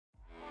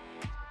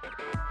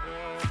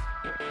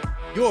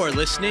You're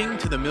listening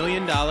to the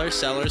Million Dollar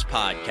Sellers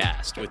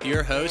Podcast with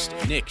your host,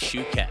 Nick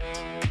Shuquette.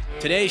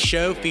 Today's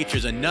show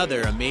features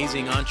another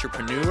amazing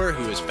entrepreneur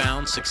who has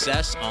found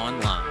success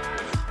online.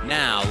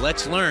 Now,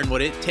 let's learn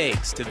what it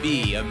takes to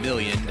be a $1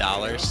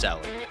 million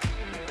seller.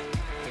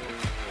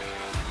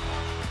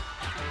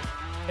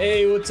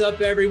 Hey, what's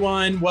up,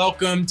 everyone?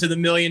 Welcome to the $1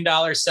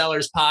 Million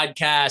Sellers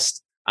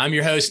Podcast. I'm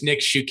your host, Nick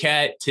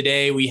Shuquette.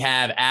 Today, we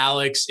have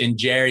Alex and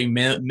Jerry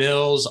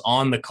Mills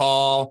on the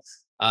call.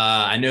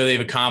 I know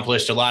they've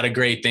accomplished a lot of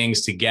great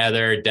things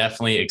together.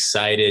 Definitely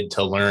excited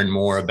to learn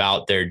more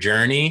about their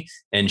journey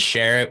and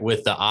share it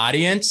with the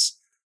audience.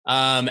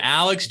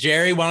 Alex,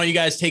 Jerry, why don't you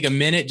guys take a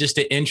minute just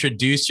to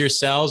introduce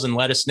yourselves and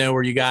let us know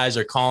where you guys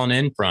are calling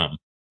in from?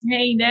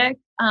 Hey, Nick.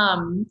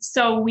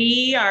 So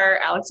we are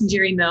Alex and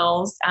Jerry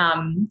Mills.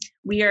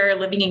 We are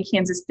living in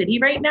Kansas City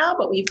right now,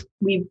 but we've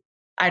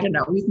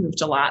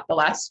moved a lot the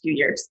last few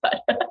years,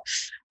 but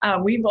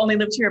we've only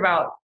lived here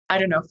about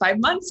 5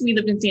 months. We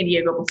lived in San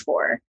Diego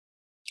before.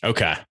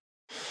 Okay.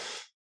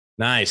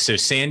 Nice. So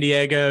San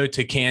Diego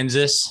to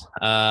Kansas.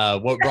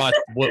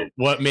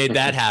 What made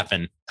that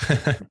happen?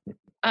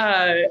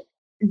 So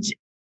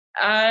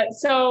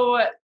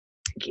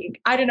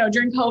I don't know,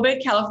 during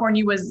COVID,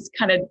 California was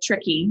kind of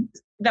tricky.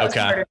 That was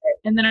part of it.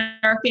 And then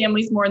our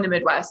family's more in the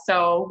Midwest.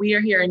 So we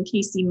are here in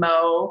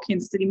KC-Mo,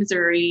 Kansas City,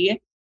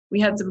 Missouri. We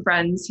had some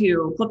friends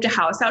who flipped a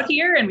house out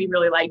here and we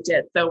really liked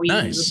it. So we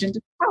moved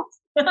into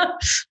the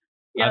house.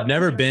 Yep. I've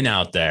never been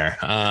out there.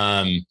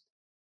 I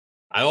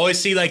always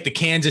see like the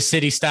Kansas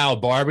City style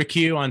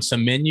barbecue on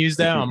some menus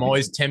though. I'm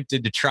always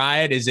tempted to try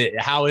it.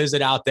 How is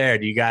it out there?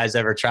 Do you guys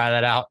ever try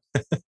that out?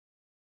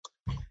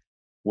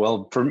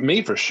 Well, for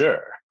me, for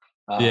sure.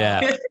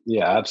 Yeah,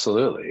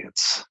 absolutely.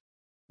 It's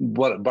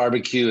what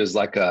barbecue is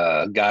like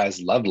a guy's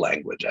love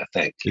language, I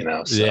think,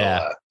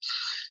 So,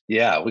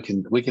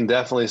 we can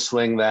definitely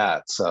swing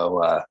that.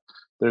 So,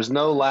 there's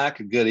no lack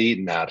of good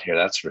eating out here.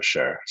 That's for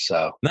sure.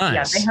 So nice.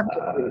 Yeah, they have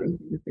good food in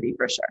the city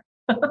for sure.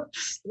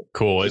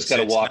 Cool. Just got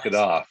to walk it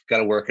off. Got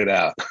to work it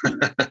out.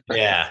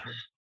 Yeah.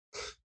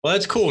 Well,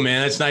 that's cool,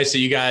 man. It's nice that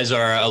you guys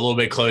are a little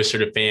bit closer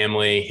to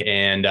family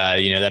and,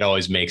 that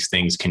always makes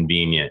things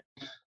convenient.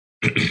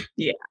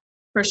 Yeah,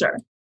 for sure.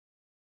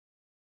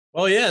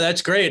 Well, yeah,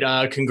 that's great.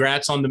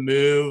 Congrats on the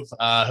move.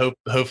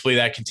 Hopefully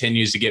that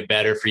continues to get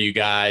better for you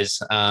guys.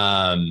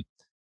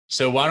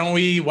 So why don't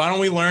we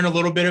learn a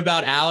little bit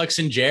about Alex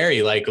and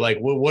Jerry? Like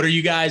what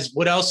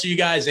else are you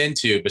guys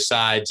into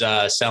besides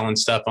selling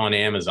stuff on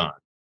Amazon?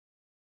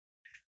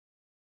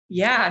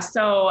 Yeah.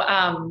 So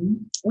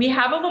we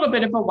have a little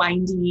bit of a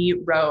windy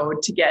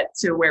road to get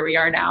to where we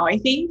are now. I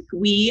think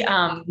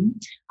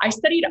I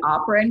studied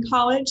opera in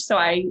college. So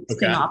I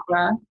sing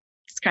opera.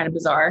 It's kind of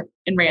bizarre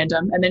and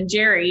random. And then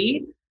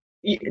Jerry,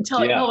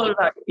 tell a little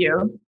about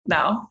you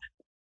now.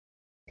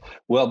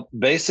 Well,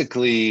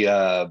 basically,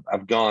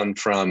 I've gone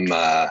from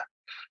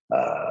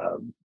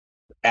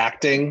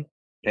acting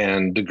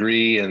and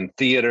degree in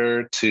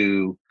theater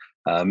to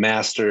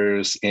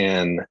master's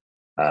in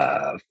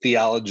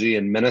theology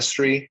and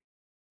ministry.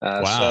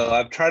 Wow. So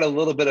I've tried a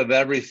little bit of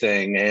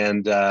everything,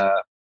 and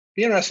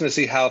be interesting to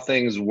see how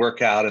things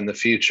work out in the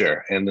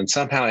future. And then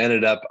somehow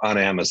ended up on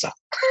Amazon.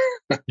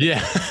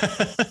 Yeah.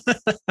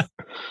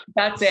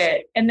 That's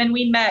it. And then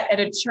we met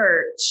at a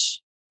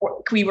church.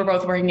 We were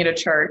both working at a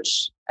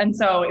church. And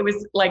so it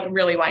was like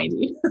really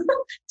windy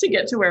to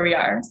get to where we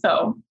are.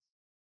 So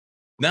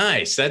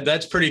nice.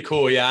 That's pretty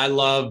cool. Yeah. I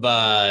love,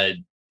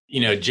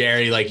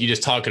 Jerry, like you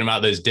just talking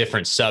about those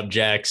different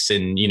subjects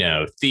and,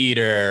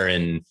 theater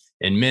and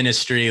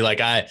ministry. Like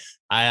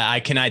I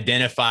can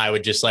identify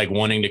with just like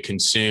wanting to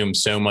consume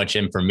so much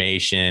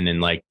information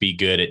and like be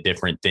good at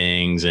different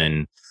things.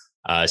 And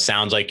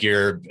sounds like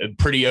you're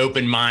pretty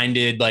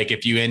open-minded. Like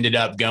if you ended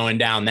up going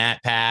down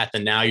that path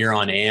and now you're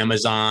on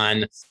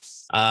Amazon,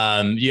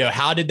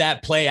 how did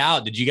that play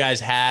out? Did you guys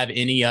have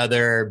any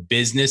other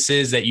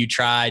businesses that you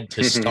tried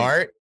to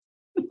start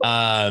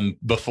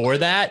before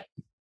that?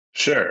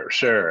 Sure.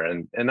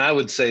 And I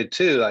would say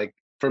too, like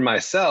for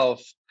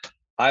myself,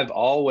 I've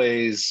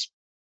always,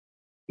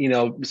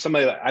 I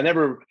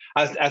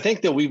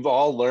think that we've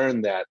all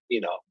learned that,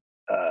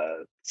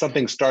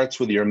 something starts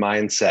with your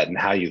mindset and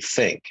how you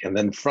think. And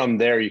then from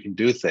there, you can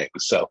do things.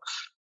 So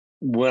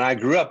when I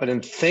grew up, I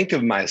didn't think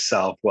of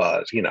myself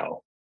was,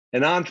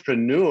 an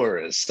entrepreneur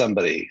is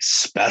somebody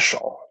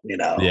special,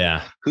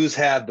 who's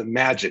had the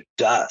magic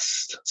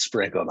dust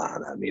sprinkled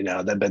on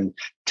them, they've been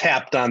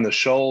tapped on the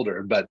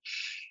shoulder. But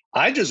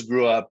I just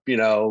grew up,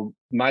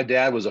 my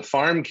dad was a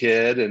farm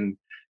kid and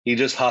he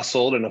just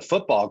hustled and a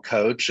football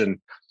coach. And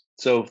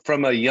so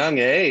from a young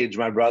age,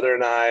 my brother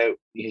and I,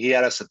 he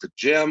had us at the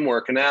gym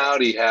working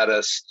out. He had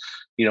us,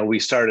 we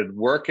started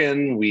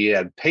working. We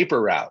had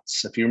paper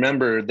routes. If you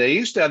remember, they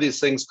used to have these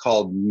things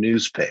called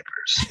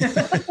newspapers.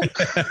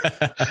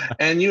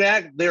 And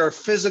they are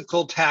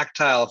physical,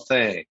 tactile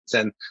things.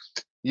 And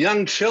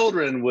young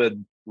children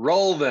would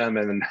roll them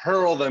and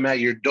hurl them at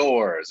your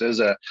doors. It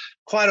was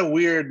quite a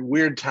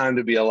weird time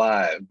to be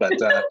alive.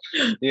 But,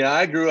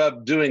 I grew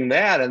up doing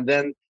that. And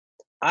then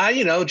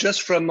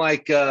just from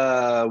like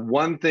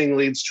one thing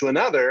leads to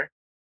another,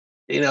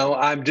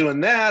 I'm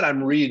doing that.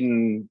 I'm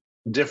reading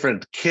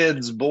different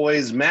kids,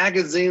 boys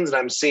magazines, and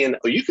I'm seeing,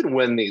 oh, you can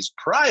win these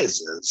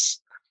prizes,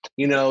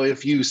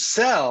 if you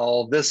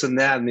sell this and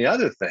that and the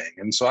other thing.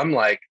 And so I'm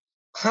like,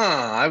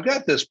 I've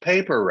got this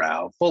paper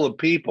route full of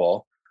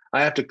people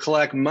I have to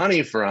collect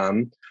money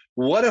from.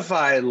 What if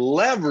I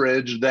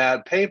leverage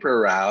that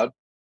paper route?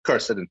 Of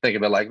course, I didn't think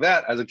of it like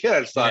that. As a kid,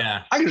 I just thought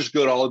I could just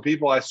go to all the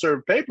people I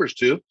serve papers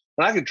to,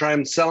 and I could try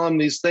and sell them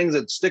these things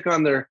that stick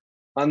on their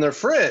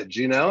fridge,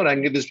 and I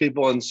can get these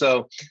people. And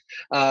so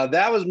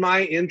that was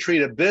my entry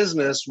to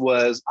business,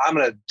 was I'm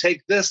going to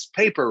take this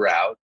paper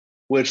route,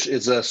 which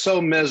is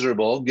so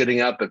miserable,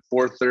 getting up at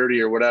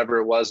 4:30 or whatever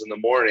it was in the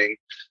morning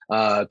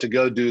to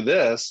go do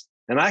this.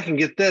 And I can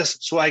get this,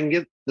 so I can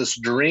get this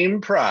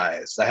dream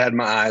prize I had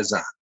my eyes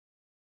on.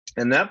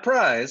 And that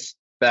prize,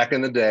 back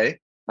in the day,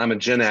 I'm a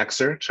Gen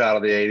Xer, child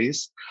of the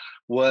 80s,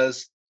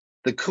 was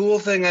the cool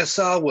thing I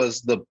saw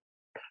was the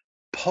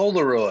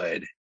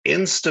Polaroid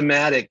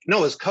Instamatic, no,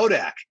 it was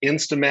Kodak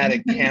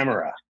Instamatic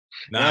camera.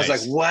 Nice. And I was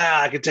like, wow,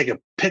 I could take a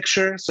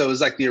picture. So it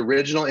was like the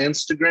original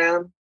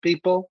Instagram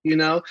people, you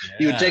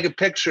would take a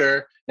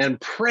picture and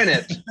print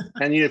it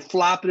and you'd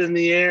flop it in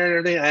the air and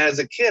everything. And as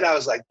a kid, I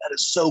was like, that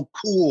is so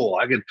cool.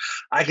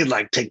 I could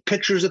like take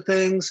pictures of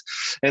things.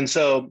 And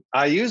so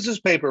I used this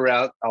paper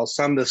route. I'll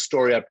sum this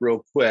story up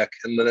real quick,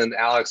 and then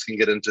Alex can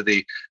get into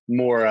the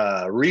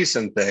more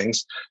recent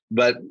things.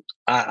 But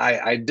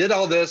I did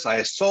all this.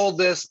 I sold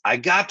this. I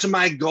got to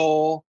my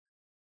goal.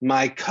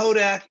 My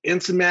Kodak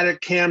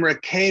Instamatic camera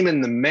came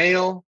in the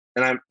mail,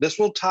 and this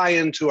will tie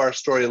into our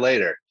story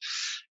later.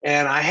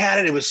 And I had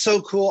it. It was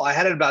so cool. I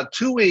had it about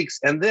 2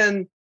 weeks. And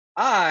then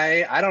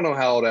I don't know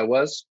how old I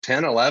was,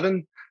 10,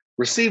 11,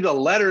 received a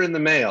letter in the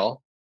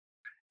mail.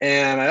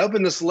 And I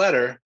opened this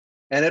letter,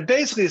 and it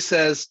basically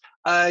says,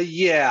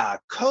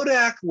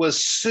 Kodak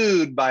was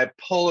sued by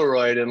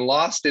Polaroid and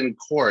lost in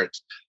court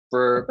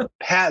for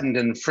patent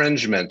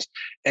infringement.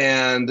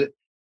 And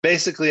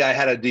basically, I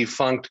had a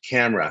defunct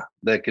camera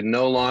that could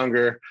no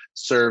longer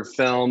serve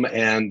film.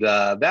 And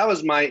that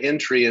was my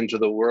entry into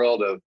the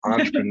world of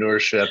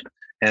entrepreneurship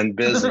and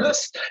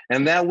business.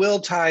 And that will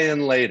tie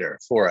in later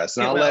for us.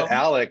 And I'll let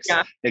Alex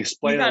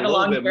explain a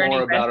little bit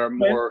more about our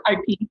more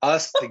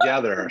us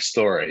together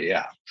story.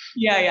 Yeah.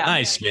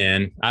 Nice,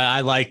 man.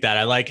 I like that.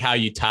 I like how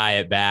you tie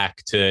it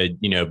back to,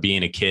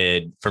 being a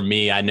kid. For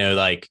me, I know,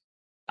 like,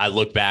 I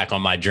look back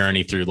on my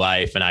journey through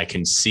life and I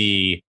can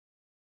see,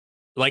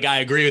 like, I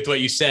agree with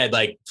what you said,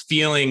 like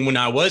feeling when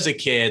I was a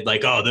kid,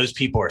 like, oh, those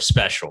people are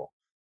special,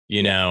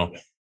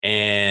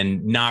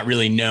 and not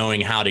really knowing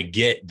how to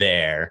get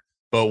there.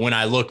 But when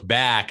I look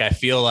back, I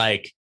feel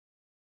like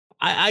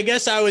I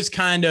guess I was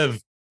kind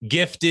of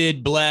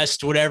gifted,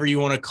 blessed, whatever you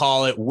want to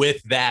call it,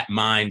 with that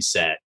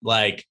mindset.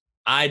 Like,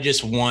 I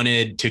just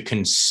wanted to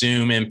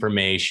consume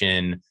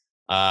information,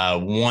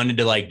 wanted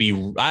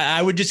to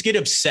I would just get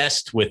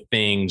obsessed with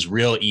things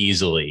real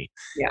easily,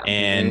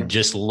 and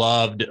just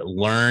loved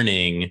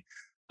learning.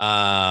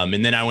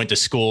 And then I went to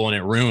school and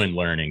it ruined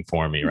learning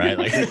for me. Right.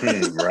 Like,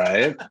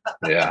 right.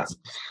 Yeah.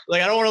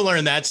 Like, I don't want to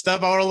learn that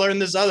stuff. I want to learn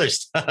this other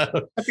stuff.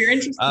 If you're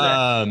interested.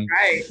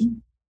 Right.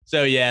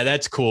 So yeah,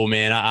 that's cool,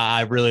 man.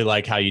 I really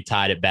like how you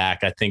tied it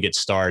back. I think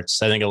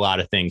a lot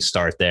of things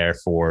start there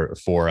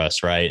for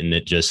us. Right. And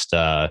it just,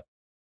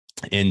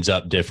 ends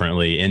up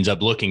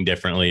looking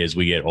differently as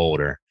we get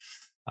older.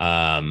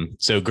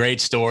 So great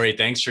story.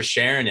 Thanks for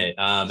sharing it.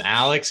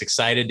 Alex,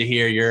 excited to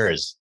hear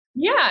yours.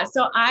 Yeah.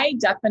 So I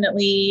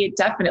definitely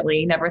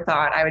never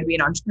thought I would be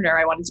an entrepreneur.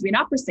 I wanted to be an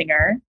opera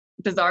singer.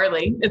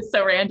 Bizarrely, it's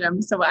so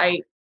random. So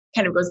I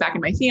kind of goes back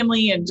in my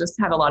family and just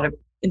had a lot of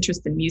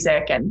interest in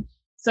music. And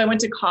so I went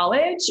to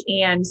college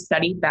and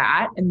studied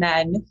that. And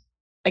then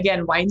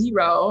again, windy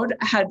road,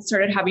 had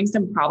started having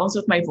some problems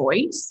with my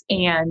voice,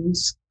 and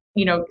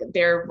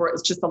there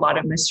was just a lot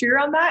of mystery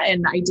around that,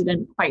 and I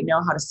didn't quite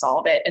know how to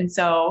solve it. And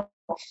so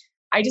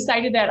I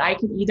decided that I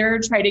could either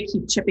try to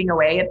keep chipping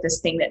away at this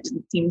thing that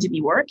didn't seem to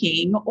be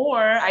working, or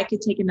I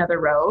could take another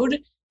road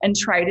and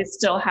try to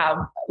still have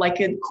like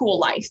a cool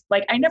life.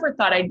 Like, I never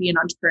thought I'd be an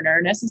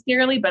entrepreneur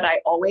necessarily, but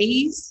I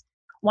always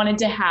wanted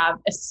to have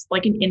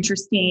an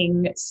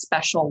interesting,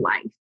 special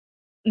life.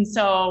 And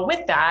so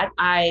with that,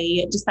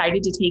 I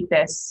decided to take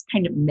this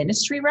kind of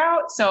ministry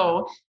route.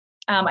 So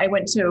I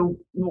went to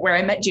where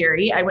I met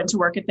Jerry. I went to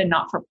work at the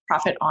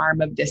not-for-profit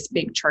arm of this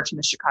big church in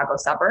the Chicago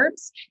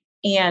suburbs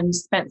and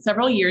spent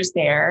several years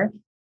there.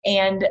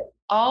 And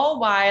all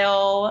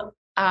while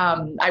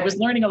I was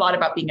learning a lot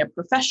about being a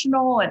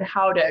professional and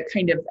how to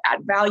kind of add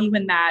value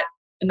in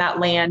that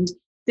land.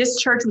 This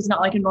church was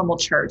not like a normal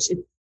church.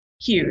 It's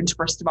huge,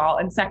 first of all.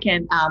 And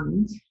second,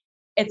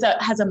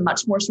 has a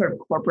much more sort of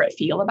corporate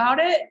feel about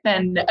it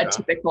than a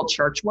typical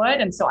church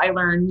would. And so I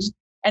learned,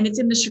 and it's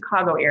in the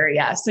Chicago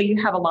area. So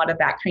you have a lot of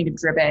that kind of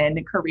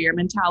driven career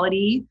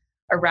mentality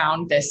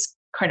around this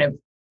kind of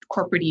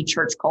corporate-y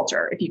church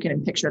culture, if you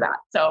can picture that.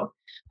 So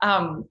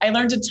I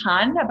learned a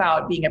ton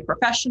about being a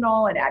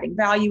professional and adding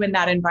value in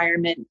that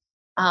environment.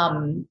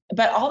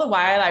 But all the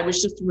while, I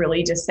was just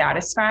really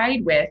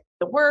dissatisfied with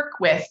the work,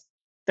 with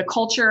the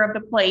culture of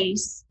the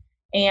place.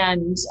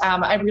 And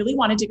I really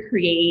wanted to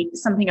create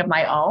something of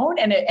my own.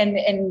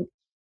 And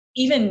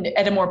even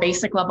at a more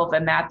basic level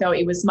than that, though,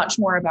 it was much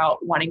more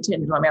about wanting to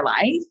enjoy my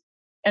life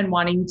and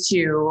wanting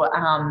to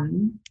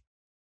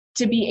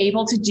be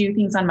able to do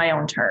things on my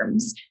own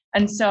terms.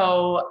 And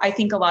so I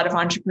think a lot of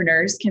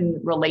entrepreneurs can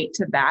relate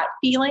to that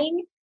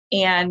feeling.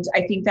 And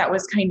I think that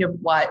was kind of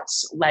what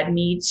led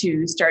me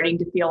to starting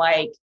to feel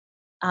like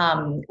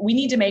we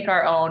need to make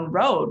our own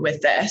road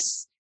with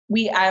this.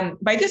 We,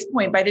 by this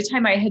point, by the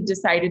time I had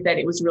decided that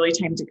it was really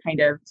time to kind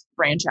of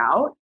branch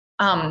out,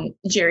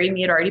 Jerry and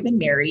me had already been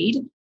married.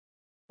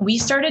 We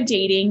started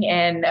dating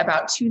in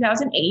about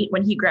 2008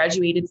 when he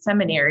graduated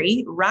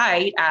seminary,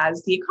 right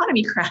as the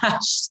economy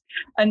crashed.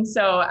 And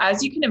so,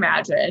 as you can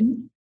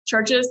imagine,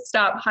 churches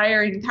stopped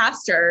hiring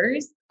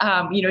pastors.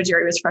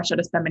 Jerry was fresh out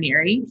of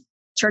seminary.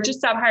 Churches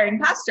stopped hiring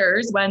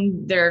pastors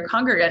when their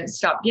congregants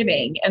stopped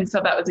giving. And so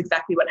that was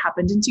exactly what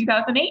happened in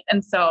 2008.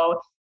 And so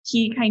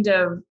he kind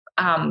of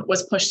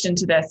was pushed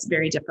into this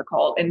very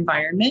difficult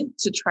environment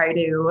to try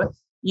to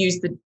use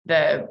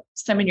the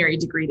seminary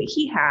degree that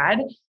he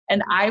had.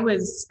 And I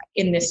was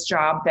in this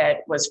job that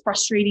was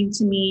frustrating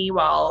to me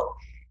while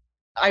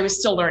I was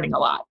still learning a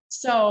lot.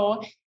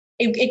 So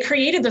it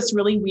created this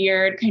really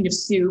weird kind of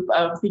soup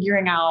of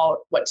figuring out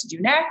what to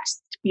do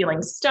next,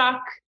 feeling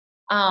stuck,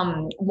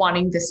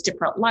 wanting this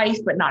different life,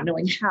 but not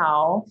knowing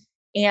how.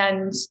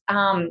 And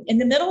in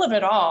the middle of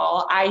it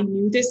all, I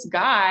knew this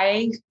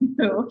guy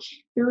who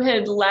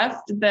had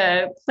left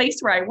the place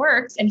where I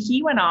worked, and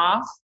he went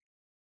off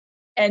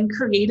and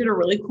created a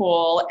really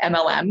cool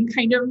MLM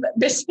kind of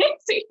business.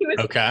 He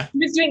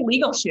was doing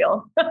Legal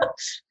Shield.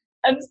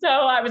 And so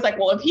I was like,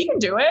 well, if he can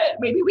do it,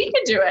 maybe we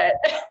can do it.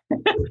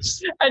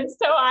 And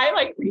so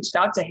I reached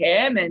out to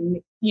him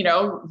and,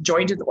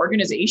 joined his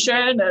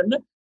organization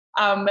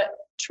and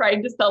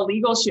tried to sell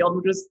Legal Shield,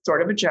 which was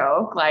sort of a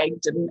joke,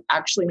 didn't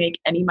actually make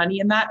any money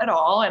in that at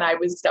all. And I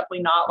was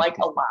definitely not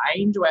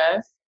aligned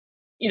with,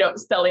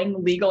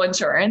 selling legal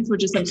insurance,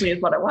 which essentially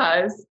is what it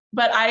was.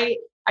 But I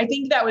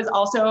think that was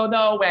also,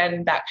 though,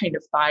 when that kind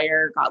of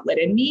fire got lit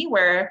in me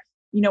where,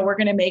 we're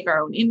going to make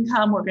our own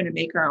income, we're going to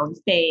make our own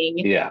thing,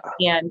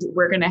 and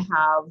we're going to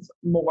have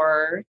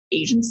more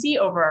agency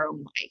over our own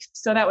life.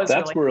 So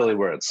that's really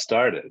where it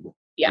started.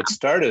 Yeah.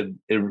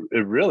 It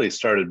really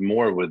started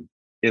more with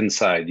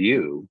inside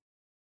you,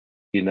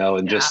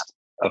 and just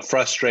a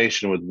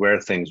frustration with where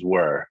things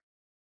were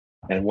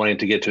and wanting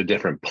to get to a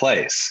different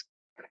place,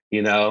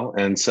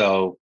 and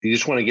so you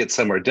just want to get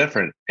somewhere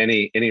different.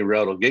 Any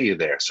road will get you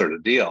there, sort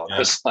of deal.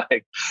 Yeah. It's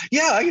like,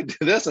 I could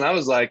do this. And I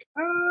was like,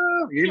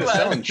 you're going to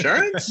sell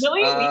insurance?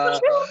 Really?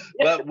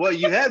 But what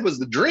you had was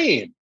the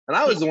dream. And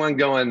I was the one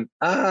going,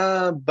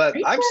 but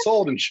I've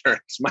sold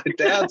insurance. My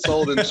dad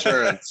sold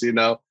insurance, you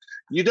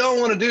don't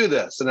want to do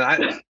this.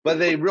 But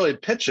they really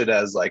pitch it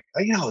as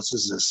this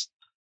is this,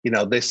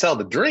 they sell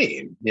the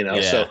dream,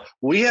 So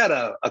we had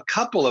a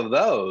couple of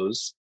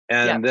those.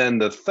 And then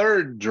the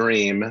third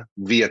dream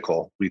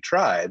vehicle we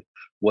tried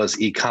was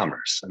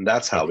e-commerce. And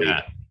that's how we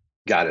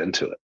got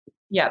into it.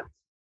 Yep.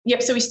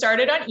 So we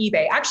started on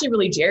eBay. Actually,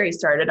 really, Jerry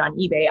started on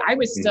eBay. I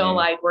was still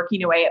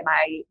working away at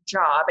my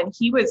job, and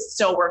he was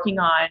still working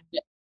on,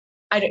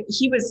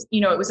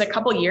 it was a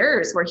couple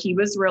years where he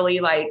was really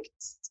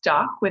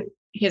stuck with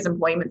his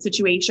employment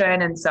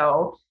situation. And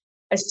so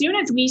as soon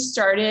as we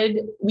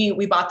started,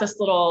 we bought this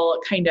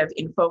little kind of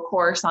info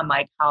course on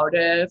how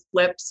to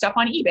flip stuff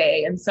on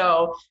eBay. And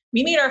so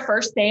we made our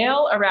first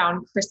sale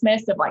around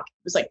Christmas of it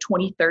was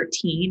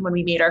 2013 when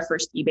we made our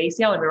first eBay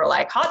sale, and we were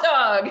like, hot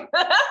dog,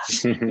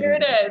 here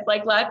it is.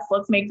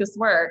 Let's make this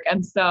work.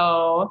 And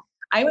so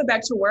I went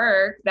back to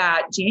work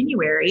that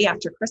January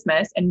after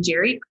Christmas, and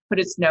Jerry put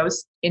his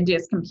nose into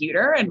his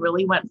computer and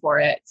really went for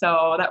it.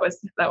 So that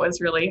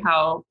was really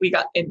how we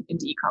got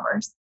into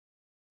e-commerce.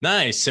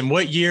 Nice. And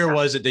what year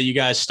was it that you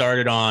guys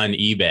started on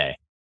eBay?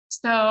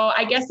 So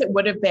I guess it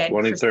would have been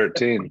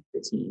 2013.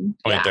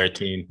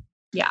 2013.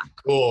 Yeah.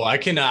 Cool. I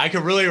can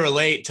really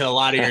relate to a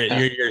lot of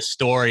your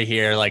story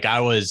here.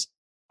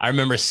 I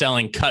remember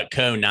selling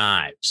Cutco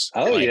knives.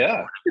 Oh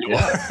yeah.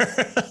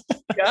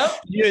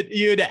 Yep.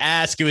 You'd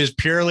ask, it was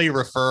purely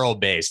referral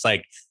based.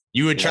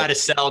 You would try to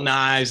sell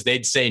knives,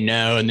 they'd say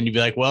no. And then you'd be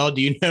like, well,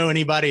 do you know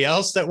anybody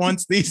else that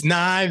wants these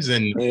knives?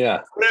 And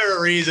for whatever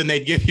reason,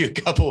 they'd give you a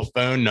couple of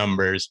phone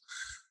numbers.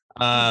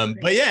 But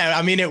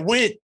it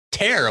went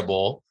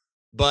terrible,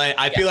 but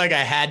I feel like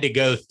I had to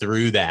go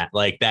through that,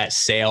 that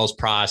sales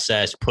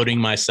process, putting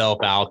myself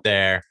out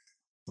there.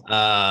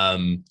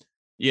 And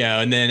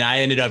then I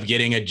ended up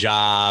getting a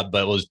job,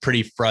 but was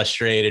pretty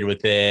frustrated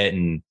with it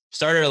and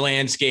started a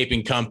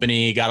landscaping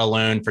company, got a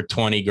loan for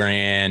 20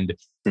 grand.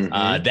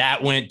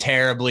 That went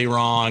terribly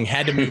wrong.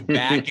 Had to move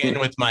back in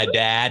with my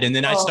dad. And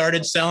then I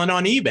started selling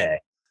on eBay.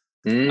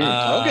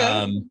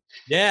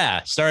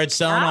 Started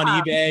selling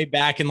on eBay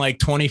back in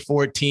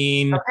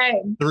 2014.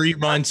 3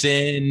 months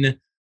in,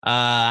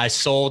 I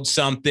sold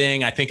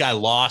something. I think I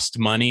lost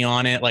money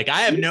on it.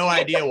 I have no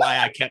idea why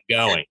I kept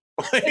going.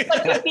 It's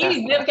like the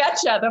fees, they'll get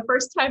you the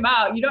first time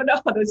out. You don't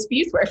know how those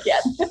fees work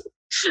yet.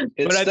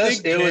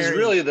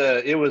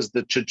 It was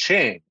the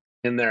cha-ching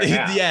in their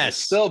app. Yes. It's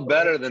still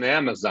better than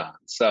Amazon.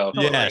 So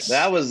yes,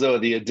 that was the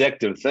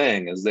addictive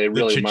thing, is they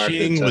really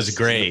marketed. The was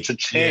great. The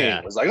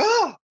cha-ching was like,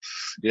 oh,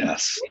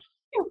 yes.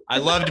 I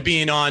loved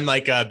being on,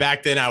 like,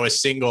 back then I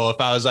was single. If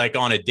I was like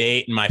on a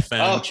date and my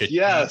phone,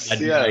 yes.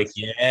 like,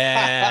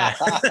 yeah.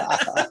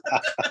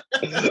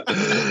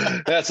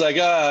 That's like,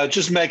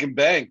 just making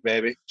bank,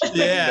 baby. Just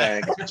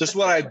bank. Just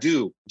what I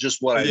do.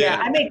 Just what I do. Yeah,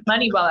 I make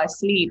money while I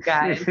sleep,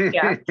 guys.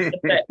 Yeah.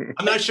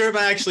 I'm not sure if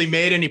I actually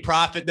made any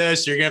profit though,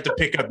 so you're gonna have to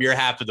pick up your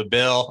half of the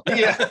bill.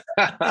 Yeah.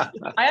 I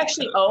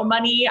actually owe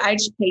money. I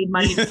just paid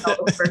money to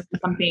go for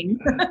something.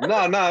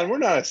 No, we're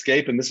not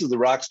escaping. This is the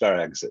rock star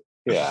exit.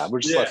 Yeah, we're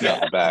just looking out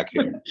the back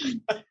here.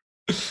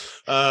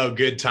 Oh,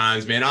 good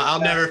times, man. I'll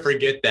never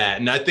forget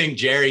that. And I think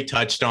Jerry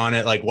touched on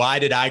it. Like, why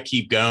did I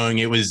keep going?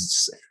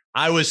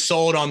 I was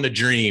sold on the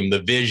dream,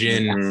 the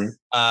vision,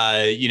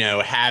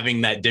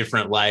 having that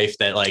different life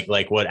that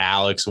like what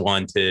Alex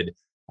wanted.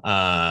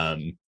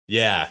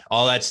 Yeah,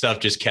 all that stuff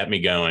just kept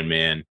me going,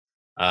 man.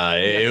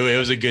 It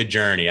was a good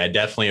journey. I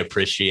definitely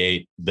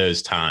appreciate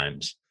those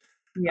times.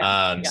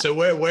 So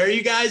where are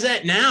you guys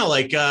at now?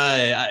 Like,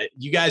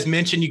 you guys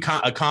mentioned you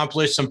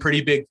accomplished some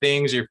pretty big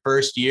things your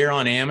first year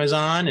on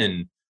Amazon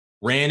and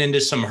ran into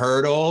some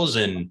hurdles,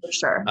 and for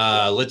sure.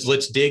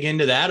 Let's dig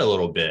into that a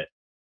little bit.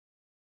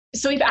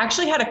 So we've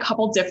actually had a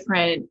couple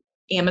different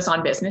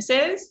Amazon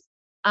businesses.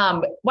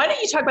 Why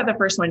don't you talk about the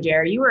first one,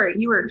 Jerry? You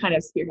were kind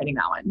of spearheading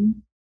that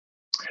one.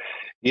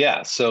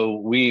 Yeah, so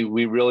we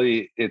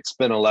really, it's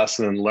been a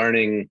lesson in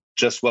learning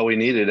just what we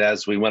needed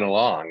as we went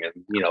along,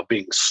 and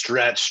being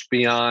stretched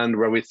beyond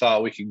where we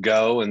thought we could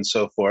go and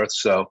so forth.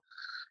 So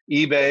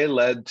eBay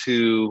led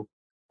to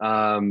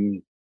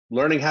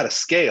learning how to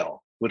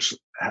scale, which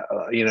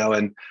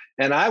and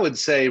I would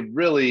say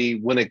really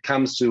when it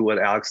comes to what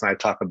Alex and I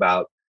talk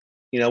about,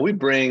 we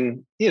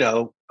bring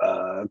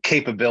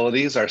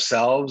capabilities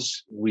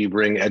ourselves, we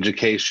bring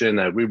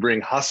education, we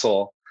bring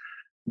hustle.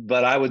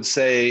 But I would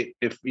say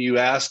if you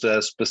asked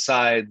us,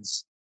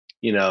 besides,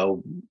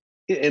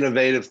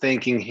 innovative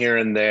thinking here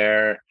and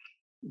there,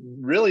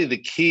 really the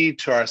key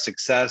to our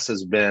success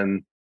has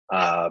been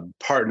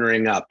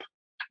partnering up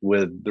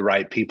with the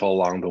right people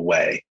along the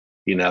way.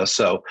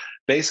 So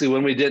basically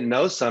when we didn't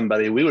know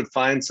somebody, we would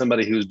find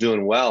somebody who's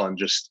doing well and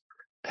just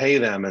pay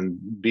them and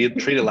be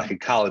treated like a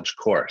college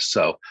course.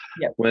 So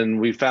when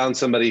we found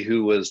somebody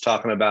who was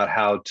talking about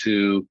how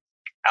to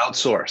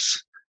outsource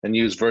and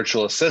use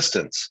virtual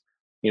assistants,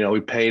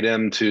 we paid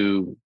him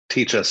to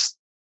teach us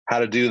how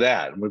to do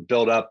that. And we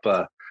built up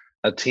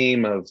a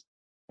team of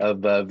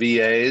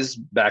VAs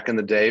back in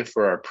the day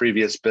for our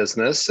previous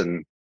business.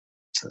 And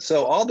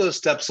so all those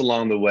steps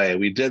along the way,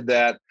 we did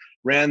that,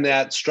 ran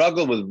that,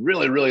 struggled with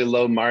really, really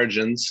low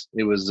margins.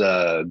 It was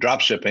drop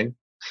shipping,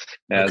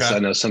 as I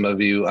know some of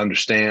you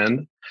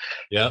understand.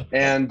 Yeah.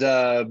 And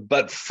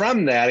but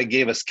from that, it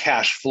gave us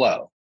cash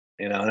flow.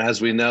 And as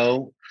we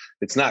know,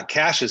 it's not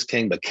cash is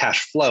king, but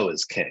cash flow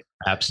is king.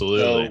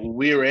 Absolutely. So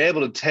we were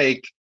able to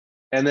take,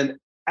 and then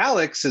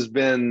Alex has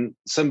been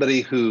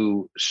somebody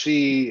who,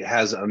 she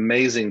has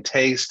amazing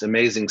taste,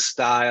 amazing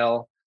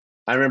style.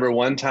 I remember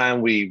one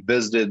time we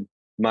visited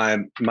my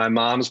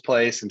mom's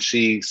place and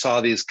she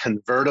saw these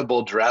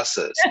convertible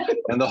dresses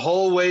and the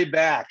whole way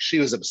back, she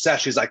was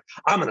obsessed. She's like,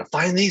 I'm going to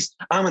find these,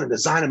 I'm going to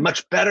design them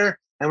much better,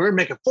 and we're going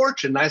to make a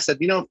fortune. And I said,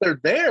 if they're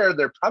there,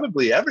 they're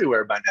probably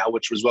everywhere by now,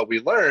 which was what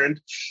we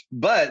learned.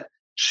 But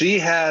she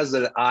has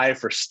an eye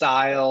for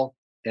style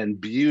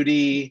and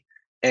beauty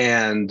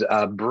and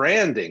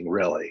branding,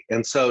 really.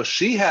 And so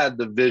she had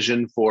the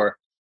vision for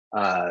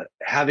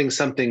having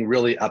something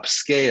really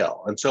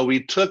upscale. And so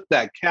we took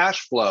that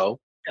cash flow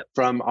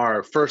from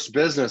our first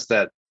business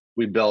that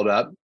we built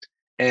up.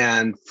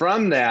 And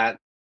from that,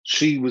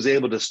 she was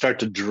able to start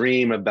to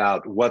dream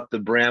about what the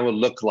brand would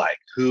look like,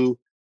 who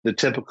the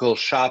typical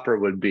shopper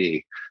would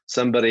be,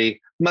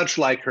 somebody much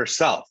like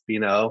herself,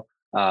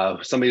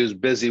 somebody who's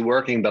busy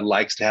working but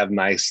likes to have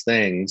nice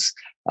things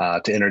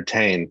to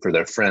entertain for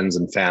their friends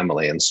and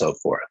family and so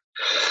forth.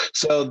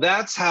 So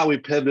that's how we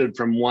pivoted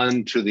from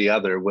one to the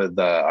other with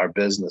our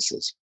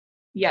businesses.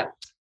 Yep.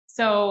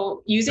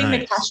 So using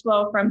the cash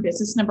flow from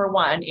business number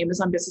one,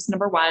 Amazon business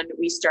number one,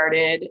 we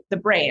started the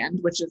brand,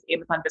 which is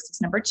Amazon business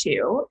number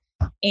two.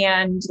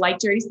 And like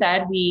Jerry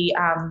said, we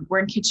were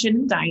in kitchen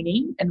and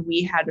dining, and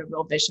we had a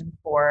real vision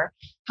for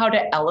how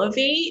to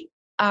elevate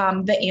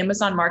the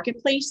Amazon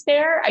marketplace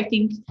there. I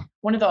think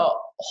one of the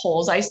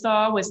holes I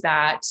saw was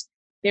that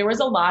there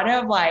was a lot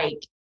of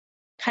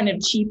kind of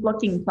cheap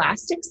looking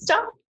plastic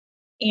stuff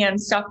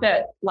and stuff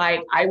that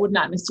I would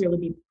not necessarily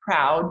be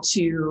proud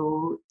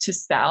to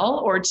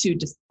sell or to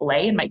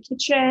display in my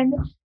kitchen.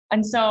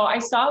 And so I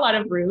saw a lot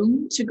of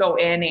room to go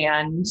in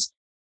and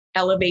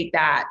elevate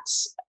that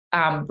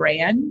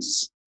brand,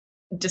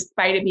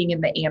 despite it being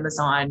in the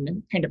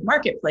Amazon kind of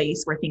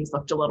marketplace where things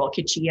looked a little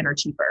kitschy and or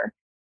cheaper.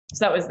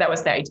 So that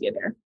was the idea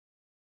there.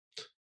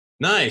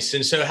 Nice.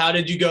 And so how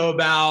did you go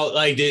about,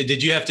 like,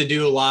 did you have to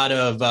do a lot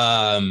of,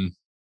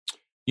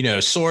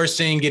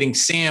 sourcing, getting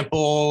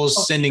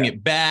samples, sending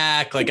it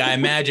back? Like, I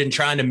imagine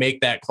trying to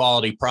make that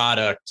quality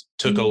product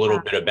took a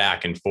little bit of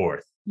back and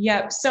forth.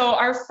 Yep. So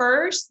our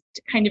first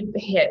kind of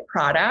hit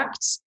product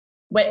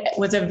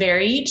was a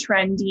very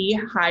trendy,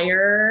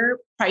 higher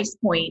price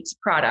point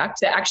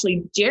product that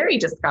actually Jerry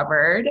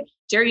discovered.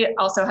 Jerry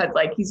also has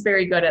he's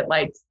very good at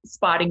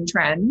spotting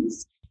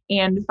trends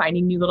and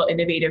finding new little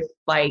innovative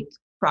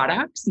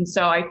products. And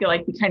so I feel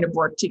like we kind of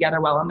worked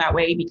together well in that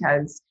way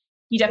because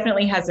he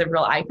definitely has a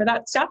real eye for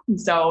that stuff. And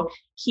so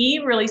he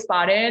really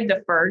spotted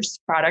the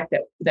first product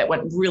that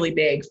went really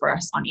big for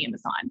us on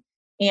Amazon.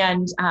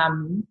 And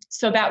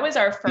so that was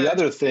our first. The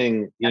other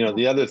thing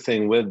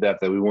with that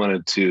we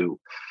wanted to,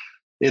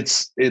 in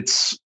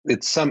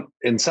some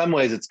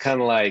ways, it's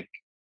kind of like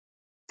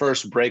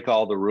first break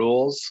all the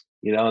rules,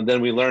 and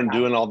then we learn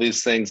doing all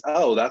these things.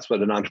 Oh, that's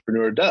what an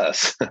entrepreneur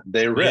does.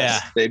 They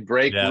risk, they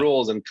break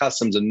rules and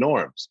customs and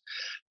norms.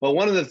 But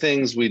one of the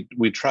things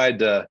we tried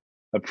to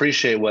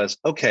appreciate was,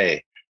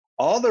 okay,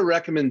 all the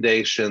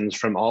recommendations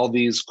from all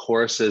these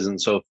courses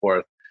and so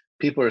forth,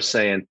 people are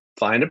saying,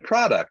 find a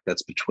product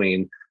that's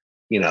between,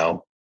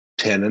 $10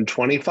 and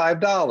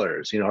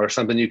 $25, or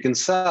something you can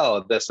sell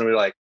at this. And we're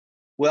like,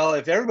 well,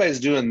 if everybody's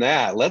doing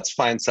that, let's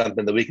find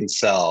something that we can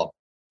sell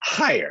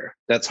higher.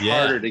 That's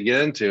harder to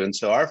get into. And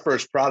so our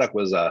first product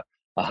was a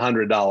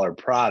 $100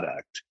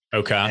 product.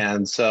 Okay.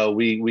 And so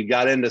we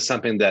got into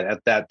something that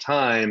at that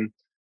time,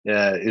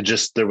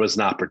 there was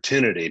an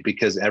opportunity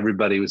because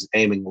everybody was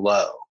aiming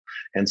low.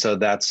 And so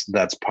that's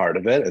part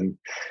of it. And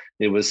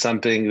it was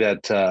something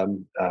that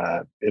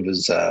it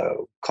was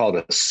called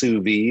a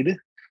sous vide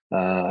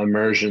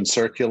immersion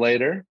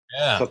circulator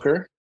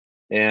cooker.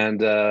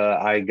 And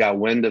I got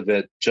wind of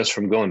it just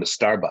from going to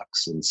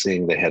Starbucks and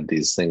seeing they had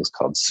these things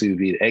called sous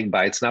vide egg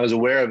bites. And I was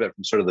aware of it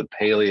from sort of the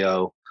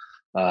paleo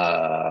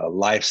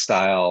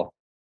lifestyle.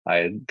 I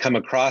had come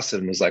across it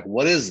and was like,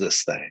 what is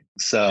this thing?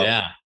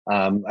 So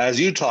as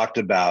you talked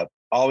about,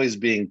 always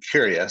being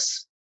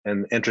curious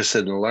and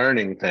interested in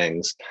learning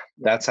things,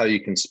 that's how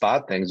you can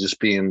spot things, just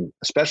being,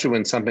 especially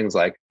when something's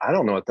like, I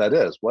don't know what that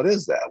is. What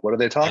is that? What are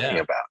they talking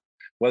about?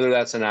 Whether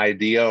that's an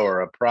idea or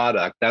a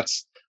product,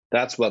 that's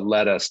what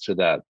led us to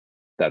that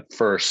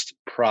first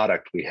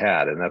product we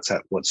had. And that's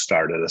what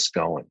started us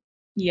going.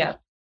 Yeah.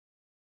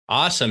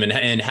 Awesome.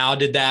 And how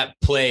did that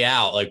play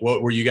out? Like,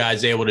 what were you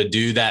guys able to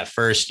do that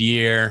first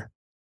year?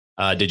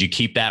 Did you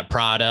keep that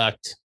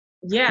product?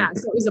 Yeah.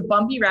 So it was a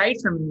bumpy ride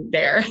from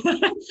there.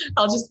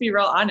 I'll just be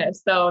real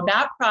honest. So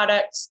that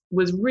product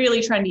was really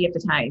trendy at the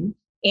time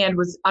and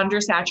was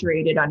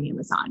undersaturated on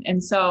Amazon.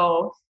 And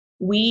so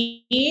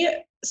we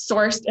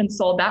sourced and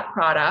sold that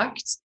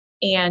product.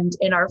 And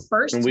in our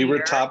first and we were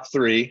top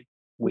 3.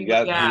 We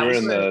were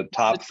in the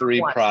top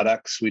 3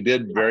 products. We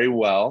did very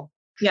well.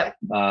 Yep.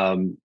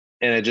 And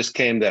it just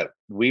came that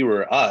we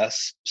were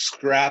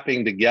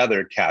scrapping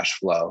together cash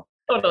flow.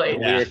 Totally.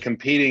 We were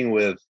competing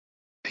with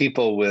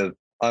people with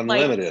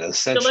unlimited,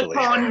 essentially.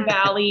 Silicon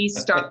Valley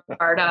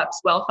startups,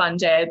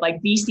 well-funded,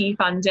 VC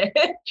funded.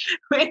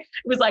 It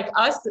was like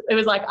us.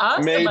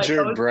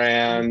 Major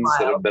brands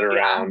that have been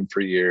around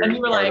for years. And we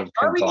were like,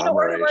 are we going to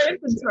order our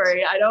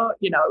inventory? I don't,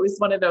 it was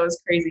one of those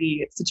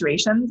crazy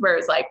situations where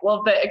it's like,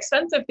 well, the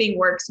expensive thing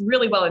works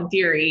really well in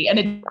theory, and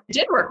it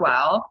did work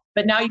well,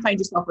 but now you find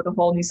yourself with a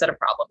whole new set of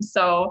problems.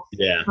 So,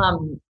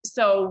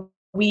 so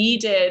we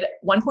did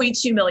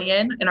 1.2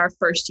 million in our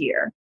first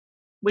year.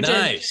 Which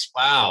is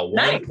wow.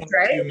 Nice,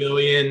 1.2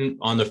 million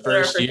on the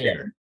first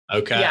year.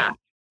 Okay. Yeah.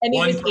 And it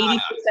was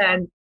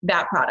 80%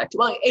 that product.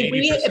 Well,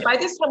 by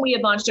this time we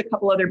had launched a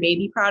couple other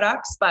baby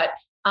products, but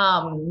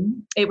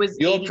it was.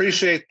 You'll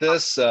appreciate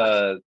this,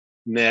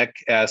 Nick,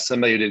 as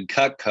somebody who did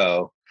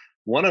Cutco.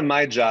 One of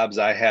my jobs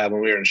I had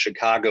when we were in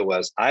Chicago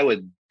was I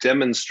would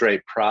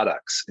demonstrate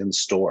products in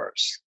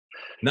stores.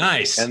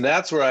 Nice. And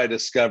that's where I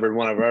discovered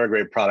one of our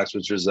great products,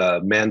 which was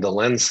a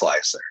mandolin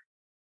slicer.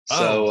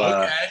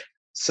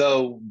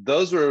 So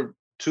those were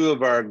 2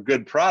 of our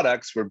good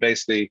products. Were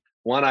basically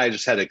one I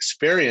just had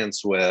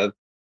experience with,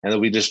 and that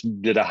we just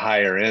did a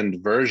higher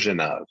end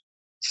version of.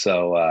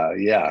 So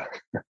yeah.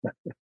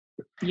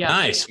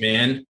 Nice,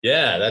 man.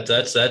 Yeah,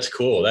 that's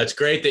cool. That's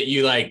great that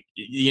you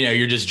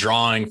you're just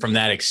drawing from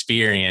that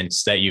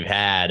experience that you've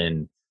had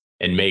and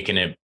making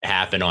it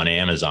happen on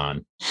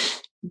Amazon.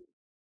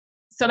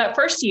 So that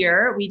first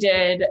year we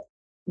did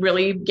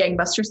really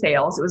gangbuster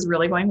sales. It was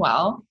really going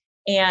well.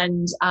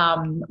 And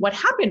what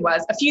happened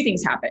was a few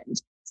things happened.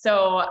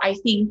 So I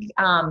think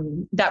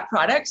that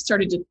product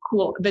started to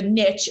cool, the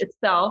niche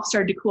itself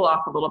started to cool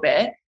off a little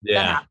bit. Yeah.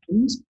 That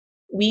happened.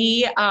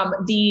 We,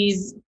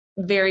 these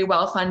very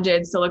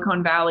well-funded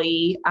Silicon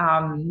Valley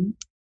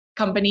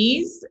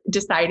companies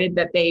decided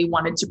that they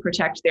wanted to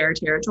protect their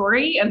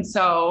territory. And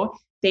so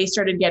they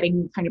started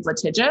getting kind of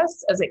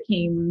litigious as it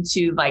came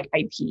to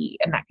IP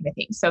and that kind of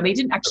thing. So they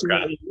didn't actually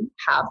really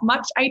have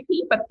much IP,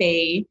 but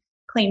they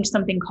claimed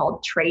something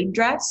called trade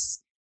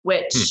dress,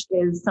 which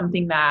is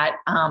something that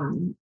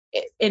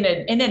in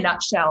a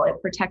nutshell,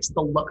 it protects the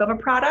look of a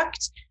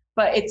product,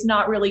 but it's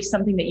not really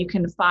something that you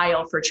can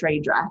file for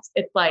trade dress.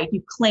 It's like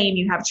you claim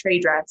you have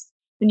trade dress,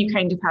 then you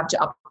kind of have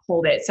to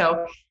uphold it.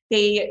 So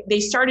they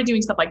started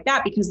doing stuff like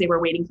that because they were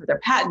waiting for their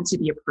patent to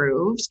be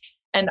approved.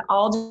 And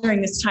all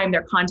during this time,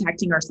 they're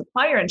contacting our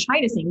supplier in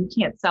China saying, you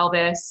can't sell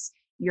this.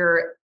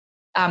 You're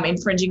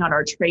infringing on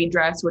our trade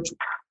dress, which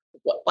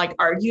like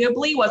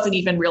arguably wasn't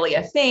even really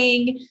a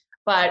thing.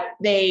 But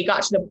they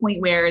got to the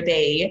point where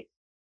they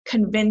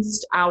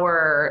convinced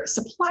our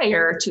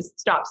supplier to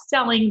stop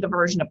selling the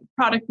version of the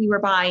product we were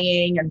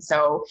buying. And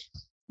so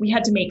we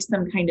had to make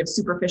some kind of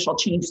superficial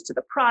changes to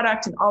the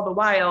product. And all the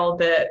while,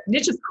 the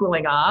niche is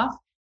cooling off.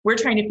 We're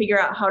trying to figure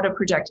out how to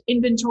project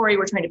inventory.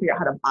 We're trying to figure out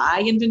how to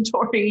buy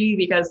inventory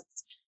because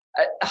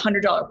a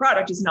 $100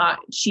 product is not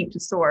cheap to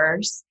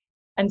source.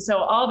 And so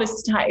all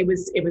this time, it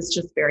was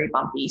just very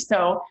bumpy.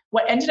 So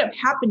what ended up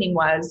happening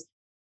was,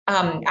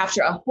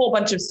 after a whole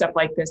bunch of stuff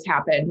like this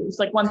happened, it was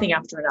like one thing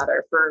after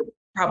another for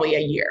probably a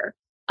year.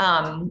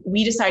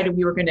 We decided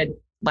we were going to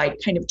like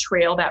kind of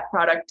trail that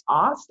product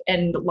off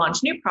and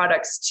launch new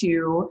products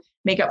to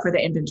make up for the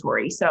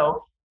inventory.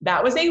 So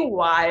that was a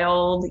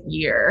wild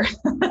year.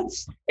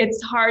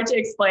 It's hard to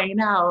explain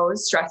how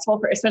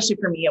stressful, especially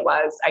for me, it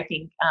was. I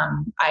think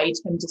I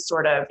tend to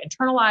sort of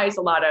internalize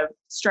a lot of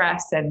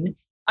stress, and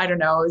I don't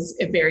know, it was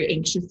a very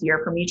anxious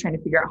year for me trying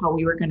to figure out how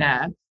we were going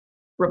to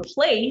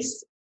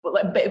replace,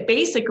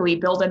 basically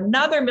build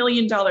another $1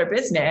 million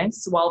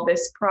business while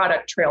this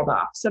product trailed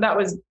off. So that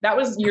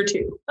was year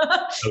 2.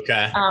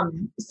 Okay.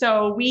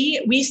 So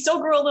we still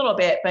grew a little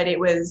bit, but it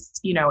was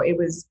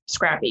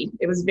scrappy.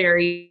 It was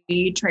very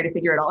trying to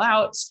figure it all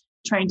out,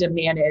 trying to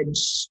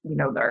manage,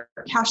 their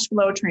cash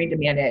flow, trying to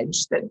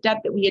manage the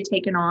debt that we had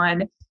taken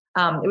on.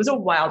 It was a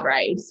wild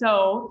ride.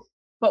 So,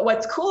 but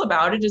what's cool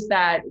about it is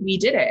that we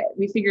did it.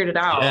 We figured it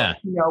out. Yeah.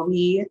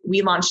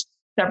 We launched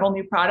several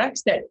new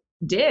products that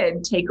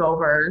did take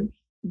over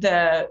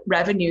the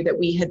revenue that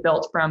we had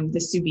built from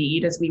the sous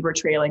vide as we were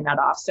trailing that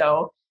off.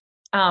 So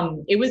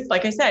it was,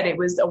 like I said, it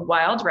was a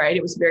wild ride.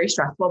 It was very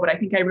stressful, but I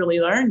think I really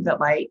learned that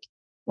like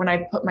when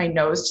I put my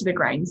nose to the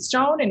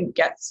grindstone and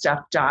get stuff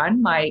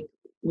done, like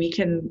we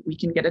can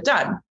get it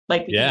done.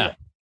 Like, yeah.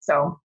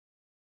 So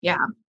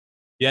yeah.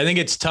 Yeah. I think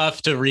it's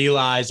tough to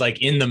realize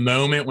like in the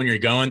moment when you're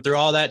going through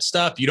all that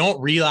stuff, you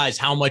don't realize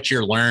how much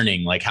you're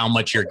learning, like how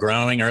much you're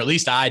growing, or at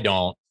least I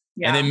don't.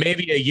 Yeah. And then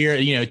maybe a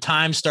year,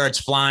 time starts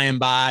flying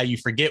by. You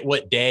forget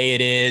what day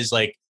it is.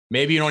 Like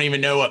maybe you don't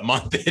even know what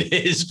month it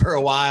is for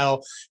a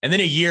while. And then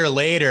a year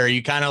later,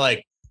 you kind of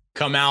like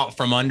come out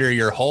from under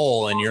your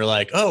hole and you're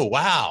like, oh,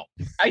 wow.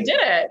 I did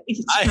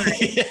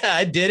it.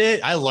 I did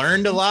it. I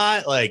learned a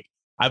lot. Like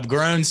I've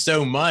grown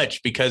so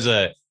much because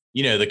of,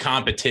 the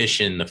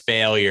competition, the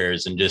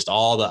failures, and just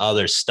all the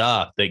other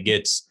stuff that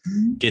gets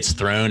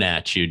thrown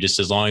at you just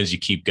as long as you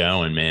keep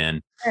going,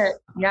 man.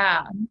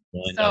 Yeah.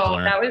 So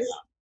that was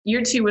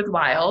year 2 was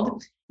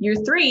wild. Year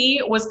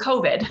 3 was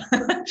COVID.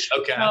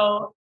 Okay.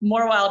 So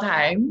more wild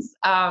times.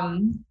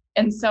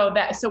 And so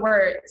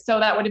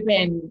that would have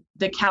been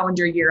the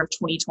calendar year of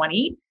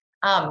 2020.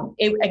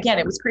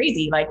 It was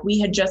crazy. Like we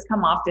had just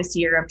come off this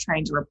year of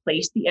trying to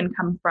replace the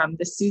income from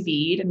the sous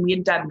vide, and we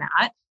had done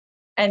that.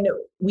 And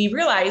we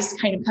realized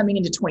kind of coming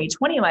into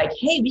 2020, like,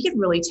 hey, we could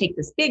really take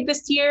this big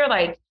this year.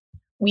 Like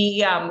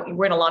we're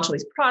going to launch all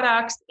these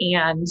products,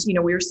 and,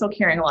 we were still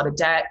carrying a lot of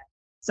debt.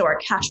 So our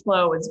cash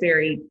flow was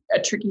a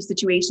tricky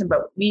situation,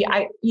 but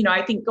I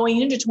think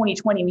going into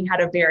 2020, we had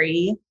a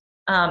very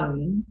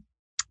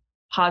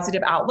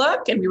positive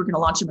outlook, and we were going to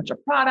launch a bunch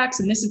of products.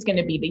 And this is going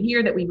to be the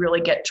year that we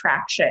really get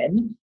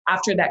traction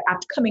after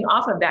coming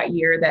off of that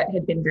year that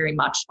had been very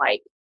much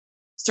like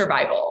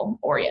survival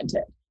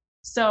oriented.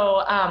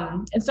 So,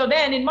 and so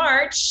then in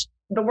March,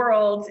 the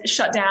world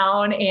shut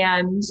down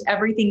and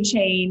everything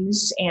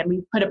changed, and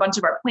we put a bunch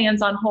of our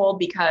plans on hold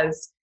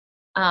because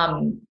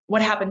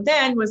what happened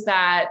then was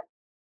that,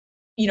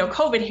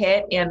 COVID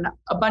hit and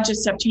a bunch of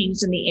stuff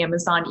changed in the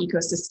Amazon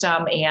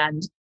ecosystem,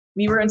 and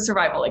we were in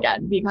survival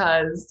again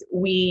because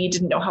we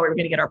didn't know how we were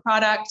going to get our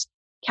product.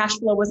 Cash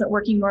flow wasn't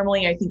working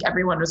normally. I think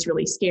everyone was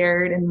really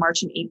scared in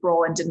March and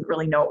April and didn't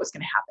really know what was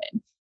going to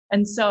happen.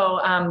 And so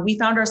we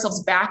found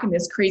ourselves back in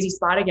this crazy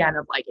spot again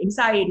of like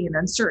anxiety and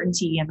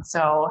uncertainty. And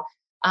so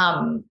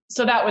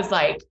that was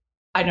like,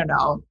 I don't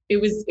know, it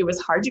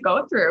was hard to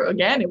go through.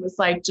 Again, it was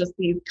like just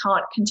these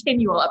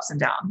continual ups and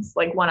downs,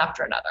 like one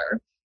after another.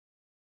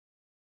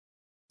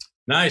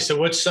 Nice. So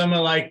what's some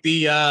of like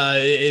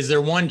is there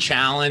one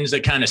challenge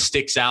that kind of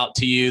sticks out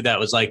to you that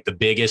was like the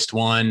biggest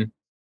one?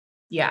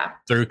 Yeah.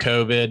 Through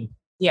COVID?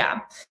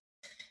 Yeah.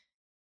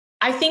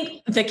 I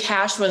think the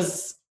cash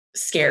was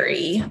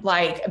scary.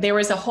 Like there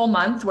was a whole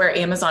month where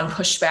Amazon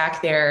pushed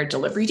back their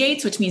delivery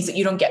dates, which means that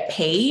you don't get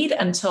paid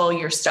until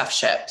your stuff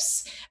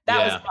ships. That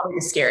was probably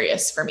the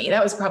scariest for me.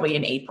 That was probably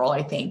in April,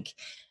 I think.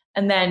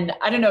 And then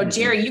I don't know,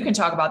 Jerry, you can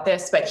talk about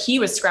this, but he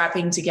was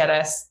scrapping to get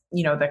us,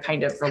 the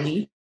kind of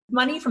relief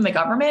money from the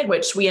government,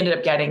 which we ended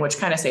up getting, which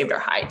kind of saved our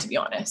hide, to be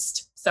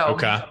honest. So,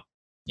 okay.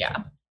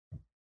 Yeah.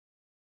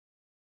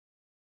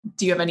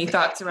 Do you have any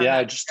thoughts around that? Yeah,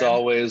 it just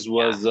always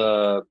was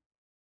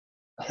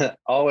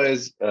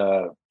always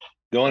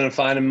going and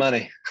finding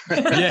money.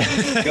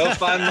 Yeah. Go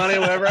find money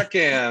wherever I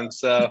can.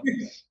 So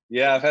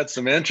yeah, I've had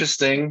some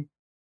interesting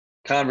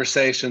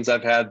conversations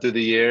I've had through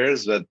the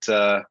years, but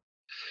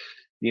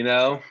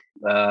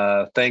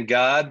thank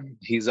God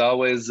he's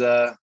always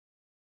got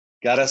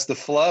us the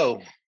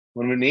flow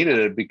when we needed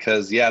it,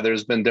 because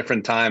there's been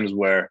different times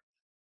where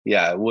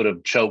it would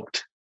have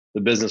choked.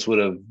 The business would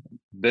have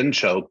been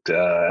choked,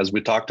 as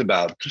we talked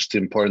about, just the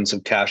importance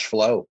of cash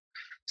flow.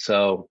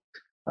 So,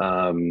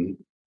 but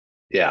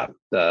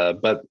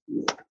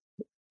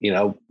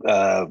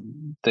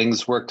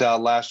things worked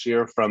out last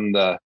year from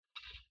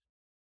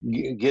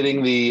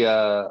getting the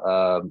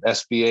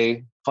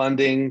SBA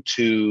funding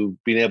to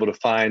being able to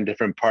find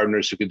different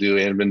partners who could do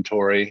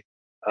inventory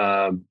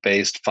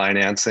based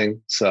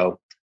financing. So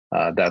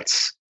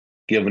that's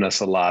given us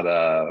a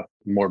lot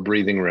more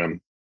breathing room.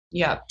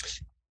 Yeah.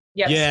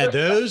 Yeah,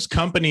 those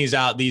companies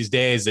out these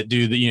days that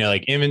do the,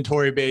 like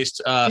inventory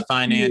based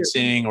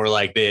financing, or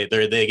like they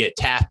get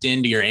tapped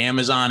into your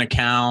Amazon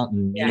account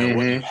and you know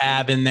what you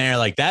have in there,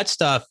 like that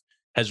stuff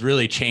has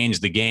really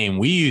changed the game.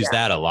 We use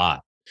that a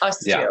lot. Us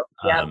too.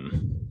 Yeah.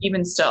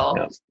 Even still.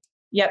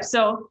 Yep.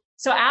 So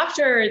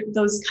after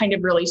those kind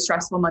of really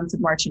stressful months of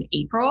March and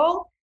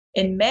April,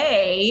 in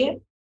May,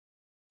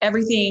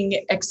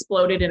 everything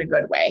exploded in a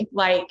good way.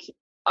 Like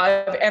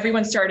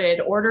everyone started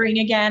ordering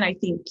again. I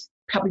think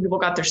a couple of people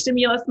got their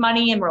stimulus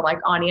money and were like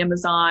on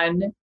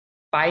Amazon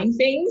buying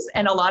things.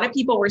 And a lot of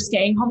people were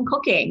staying home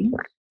cooking.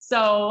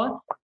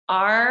 So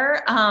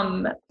our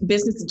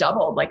business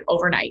doubled like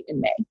overnight in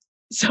May.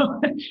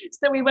 So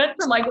we went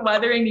from like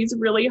weathering this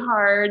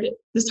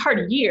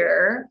hard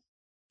year,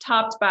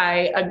 topped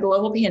by a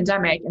global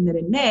pandemic. And then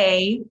in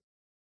May,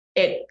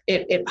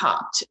 it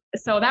popped.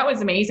 So that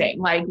was amazing.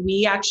 Like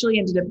we actually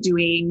ended up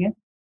doing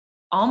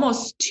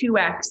almost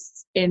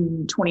 2x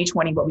in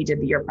 2020 what we did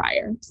the year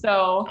prior.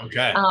 So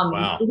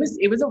wow.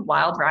 It was a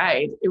wild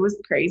ride. It was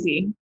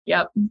crazy.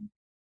 Yep.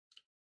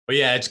 But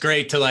yeah, it's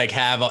great to like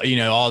have,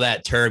 all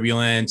that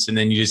turbulence, and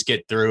then you just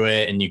get through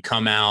it and you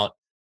come out,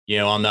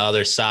 on the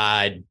other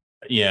side,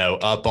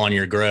 up on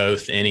your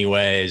growth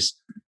anyways.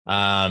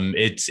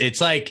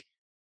 It's like,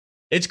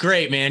 it's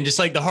great, man. Just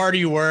like the harder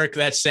you work,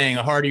 that's saying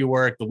the harder you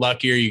work, the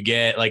luckier you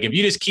get. Like if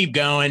you just keep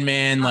going,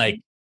 man,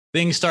 like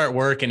things start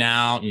working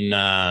out,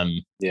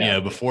 and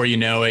before you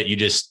know it,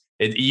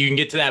 you can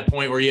get to that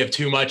point where you have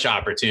too much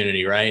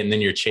opportunity, right? And then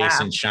you're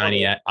chasing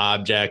shiny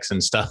objects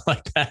and stuff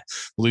like that,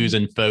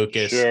 losing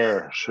focus.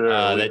 Sure.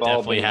 That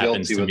definitely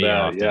happens to me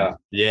often.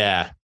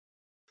 Yeah.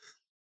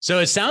 So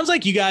it sounds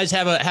like you guys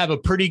have a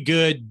pretty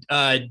good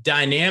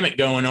dynamic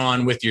going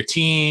on with your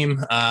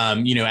team.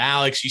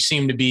 Alex, you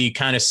seem to be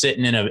kind of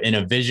sitting in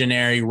a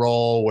visionary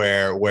role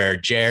where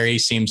Jerry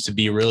seems to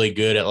be really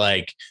good at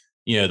like,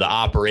 the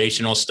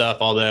operational stuff.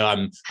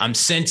 Although I'm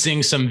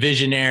sensing some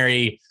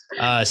visionary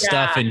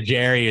stuff in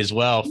Jerry as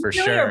well, for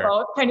sure. We're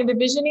both kind of the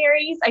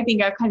visionaries. I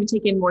think I've kind of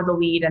taken more the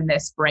lead in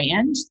this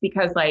brand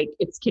because like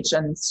it's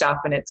kitchen stuff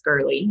and it's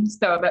girly.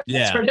 So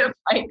that's sort of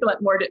like let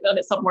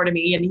itself more to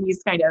me, and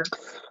he's kind of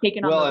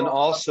taken on. Well, and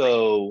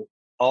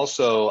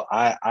also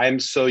I'm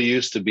so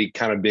used to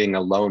being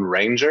a lone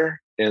ranger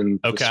in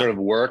the sort of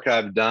work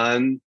I've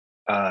done,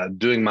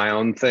 doing my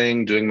own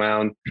thing,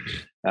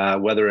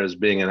 whether as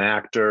being an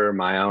actor,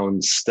 my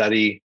own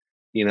study,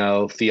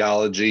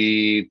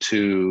 theology,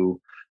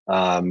 to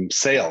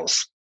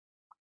sales,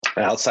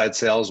 outside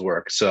sales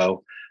work.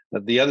 So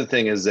the other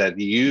thing is that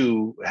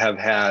you have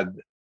had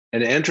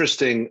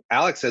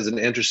Alex has an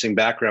interesting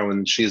background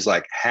when she's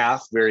like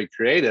half very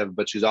creative,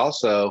 but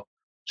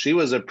she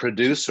was a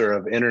producer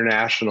of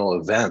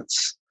international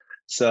events.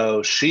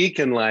 So she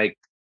can like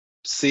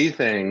see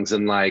things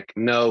and like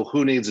know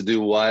who needs to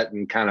do what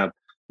and kind of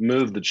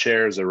move the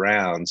chairs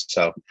around.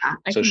 So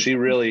she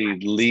really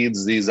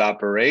leads these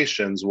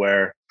operations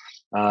where,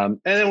 and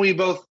then we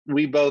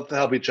both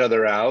help each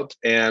other out.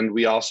 And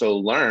we also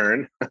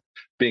learn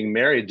being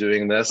married,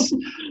 doing this,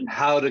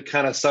 how to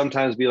kind of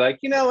sometimes be like,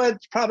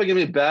 it's probably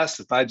gonna be best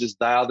if I just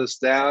dial this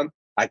down.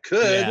 I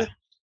could,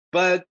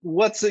 but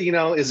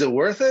is it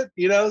worth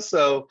it?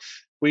 So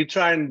we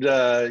try and,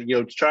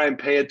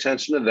 pay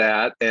attention to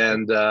that.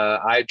 And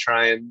I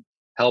try and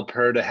help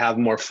her to have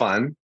more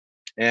fun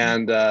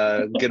and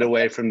get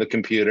away from the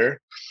computer.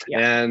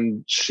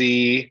 And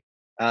she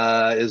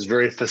is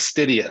very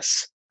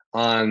fastidious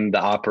on the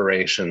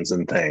operations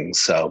and things.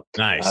 So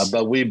nice.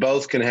 But we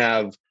both can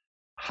have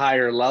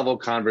higher level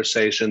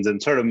conversations. And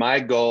sort of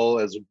my goal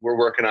as we're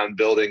working on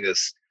building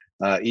this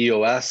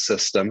EOS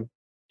system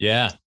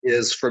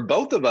is for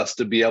both of us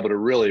to be able to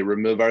really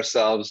remove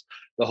ourselves,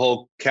 the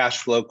whole cash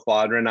flow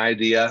quadrant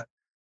idea.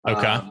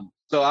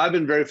 So I've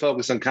been very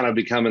focused on kind of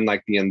becoming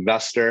like the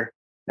investor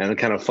and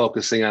kind of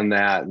focusing on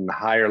that and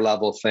higher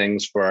level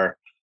things for our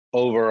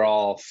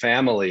overall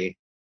family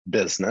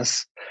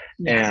business,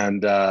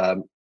 and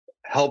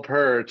help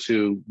her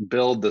to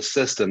build the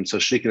system so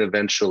she can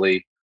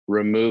eventually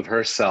remove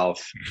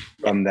herself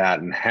from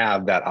that and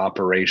have that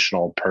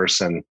operational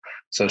person.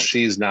 So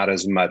she's not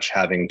as much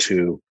having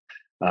to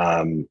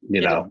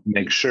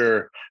Make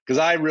sure, because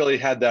I really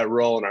had that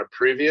role in our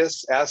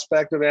previous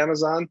aspect of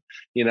Amazon.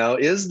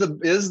 Is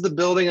the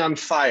building on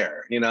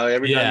fire?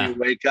 Every time you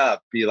wake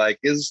up, be like,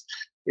 is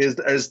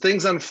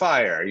things on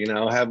fire?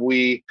 Have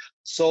we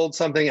sold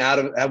something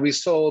have we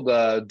sold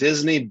a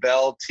Disney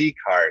Bell tea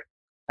cart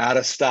out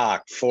of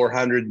stock,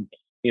 400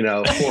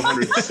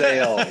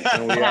 sales,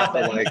 and we have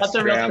to like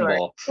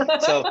scramble.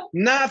 So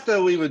not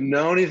that we would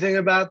know anything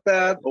about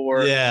that,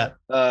 or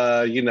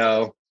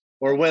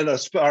or when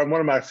one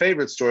of my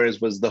favorite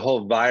stories was the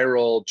whole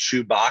viral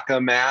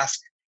Chewbacca mask.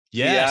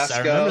 Yes, fiasco.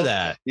 I remember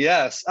that.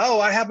 Yes. Oh,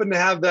 I happen to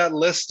have that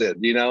listed,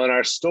 in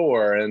our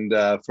store and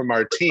from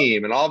our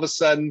team. And all of a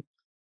sudden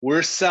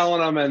we're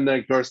selling them. And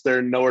of course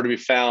they're nowhere to be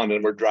found.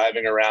 And we're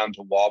driving around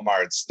to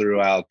Walmarts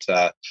throughout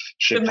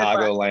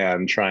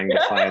Chicagoland trying to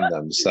find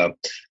them. So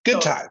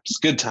good times.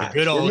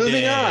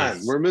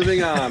 We're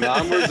moving on,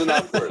 onwards and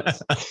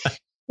upwards.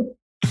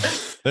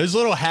 Those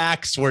little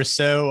hacks were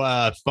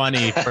so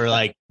funny for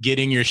like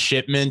getting your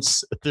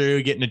shipments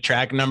through, getting a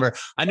track number.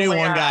 I knew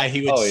one guy,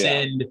 he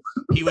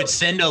would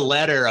send a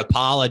letter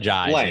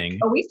apologizing.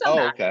 Blank. Oh, we've done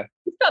that. Okay.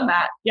 We've done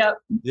that. Yep.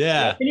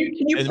 Yeah. Can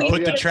you and please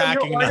put the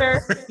tracking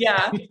number?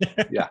 Yeah.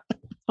 Yeah.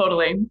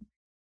 Totally.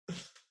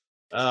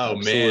 Oh,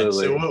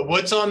 absolutely. Man. So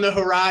what's on the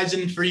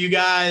horizon for you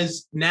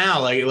guys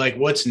now? Like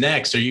what's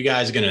next? Are you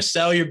guys going to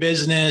sell your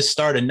business,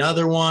 start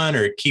another one,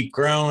 or keep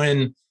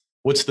growing?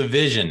 What's the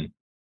vision?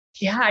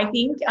 Yeah, I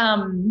think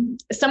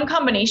some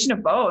combination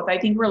of both. I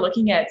think we're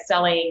looking at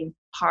selling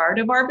part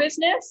of our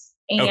business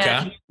and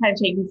kind of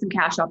taking some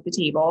cash off the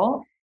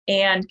table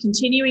and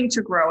continuing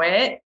to grow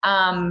it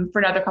for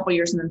another couple of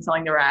years and then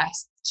selling the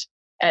rest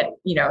at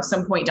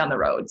some point down the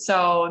road.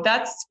 So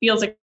that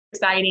feels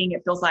exciting.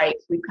 It feels like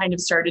we've kind of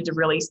started to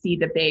really see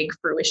the big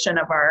fruition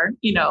of our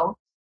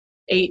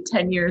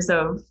 8-10 years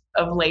of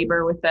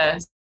labor with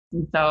this.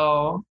 And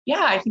so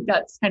I think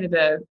that's kind of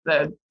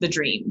the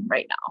dream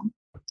right now.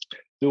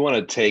 We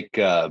want to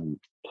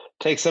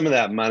take some of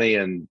that money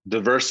and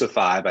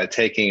diversify by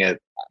taking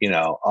it,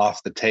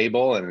 off the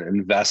table and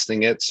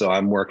investing it. So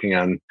I'm working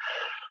on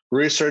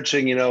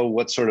researching,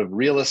 what sort of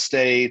real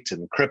estate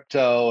and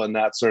crypto and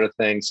that sort of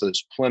thing. So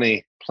there's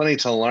plenty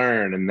to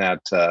learn in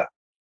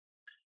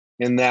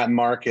that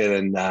market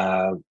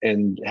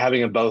and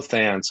having a both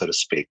and, so to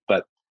speak.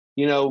 But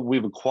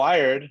we've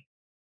acquired,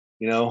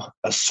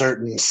 a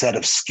certain set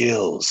of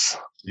skills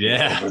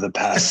over the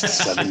past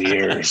 7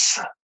 years.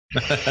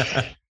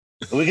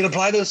 We can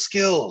apply those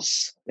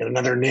skills in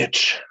another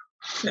niche.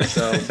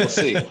 So we'll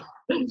see.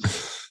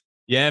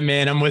 Yeah,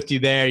 man, I'm with you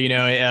there.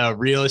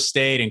 Real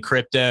estate and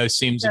crypto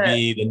seems to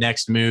be the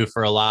next move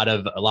for a lot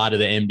of the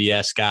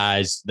MDS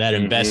guys. That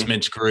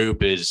investments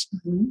group is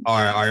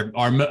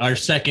our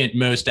second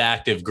most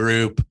active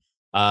group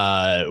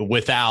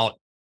without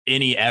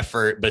any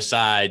effort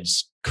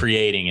besides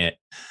creating it.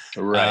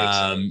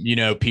 Right.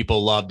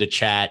 People love to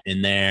chat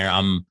in there.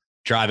 I'm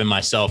driving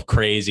myself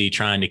crazy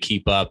trying to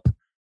keep up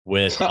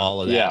with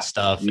all of that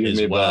stuff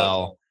as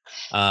well.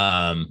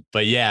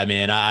 But yeah,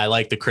 man, I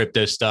like the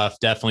crypto stuff.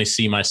 Definitely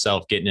see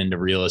myself getting into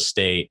real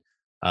estate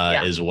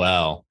as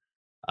well.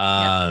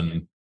 Now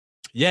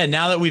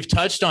that we've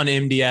touched on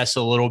MDS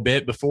a little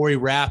bit, before we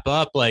wrap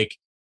up,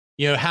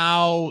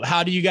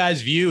 how do you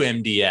guys view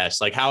MDS?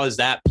 Like, how has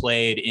that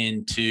played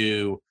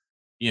into,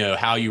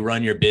 how you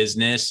run your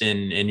business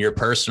and your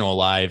personal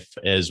life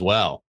as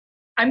well?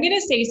 I'm going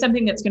to say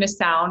something that's going to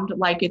sound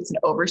like it's an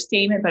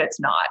overstatement, but it's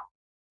not.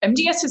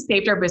 MDS has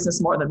saved our business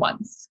more than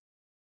once.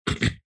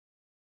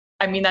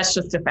 I mean, that's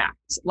just a fact.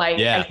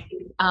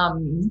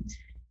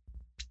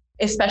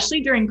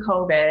 Especially during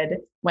COVID,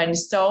 when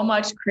so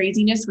much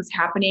craziness was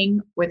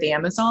happening with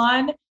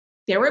Amazon,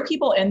 there were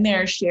people in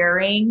there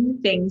sharing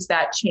things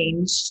that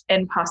changed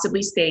and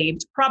probably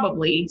saved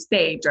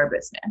our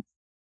business.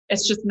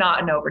 It's just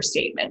not an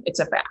overstatement. It's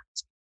a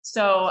fact.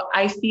 So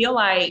I feel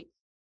like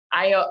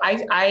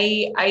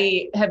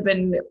I have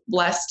been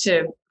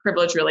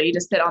privileged really to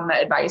sit on the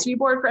advisory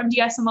board for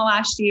MDS in the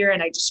last year.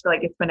 And I just feel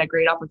like it's been a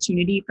great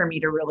opportunity for me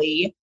to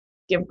really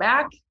give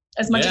back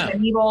as much as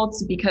I'm able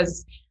to,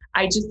 because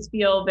I just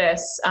feel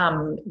this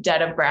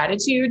debt of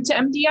gratitude to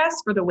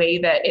MDS for the way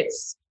that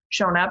it's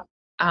shown up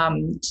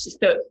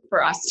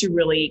for us to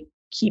really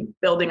keep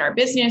building our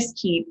business,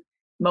 keep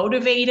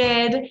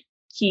motivated,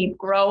 keep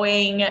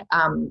growing.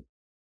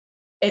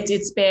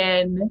 It's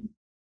been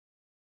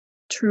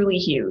truly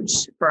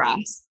huge for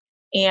us.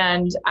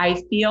 And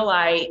I feel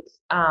like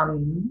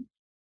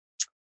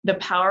the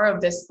power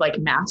of this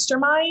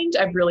mastermind,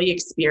 I've really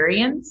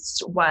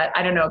experienced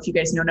I don't know if you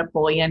guys know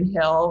Napoleon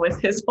Hill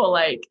with his whole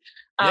Think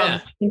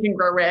and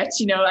Grow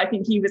Rich. I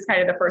think he was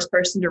kind of the first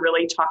person to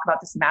really talk about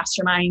this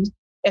mastermind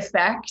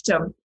effect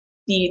of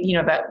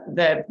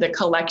the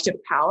collective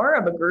power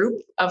of a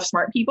group of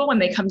smart people when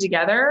they come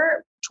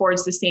together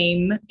towards the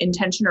same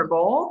intention or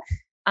goal.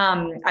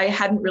 I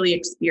hadn't really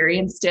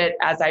experienced it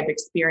as I've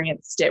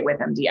experienced it with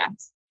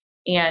MDS.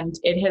 And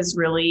it has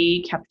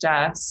really kept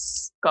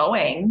us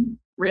going.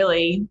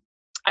 Really,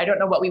 I don't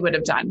know what we would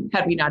have done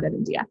had we not had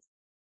MDS.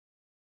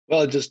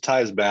 Well, it just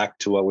ties back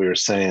to what we were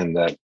saying,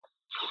 that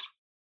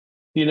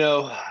You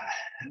know,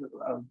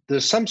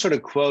 there's some sort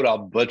of quote I'll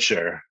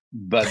butcher,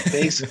 but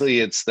basically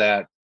it's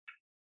that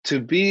to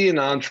be an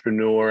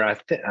entrepreneur,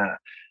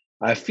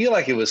 I feel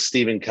like it was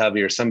Stephen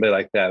Covey or somebody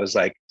like that. It was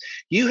like,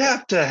 you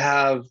have to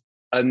have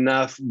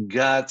enough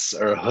guts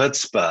or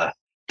chutzpah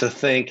to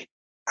think,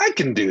 I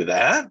can do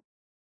that,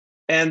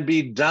 and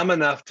be dumb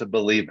enough to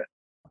believe it.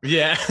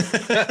 Yeah.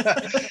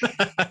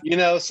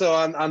 So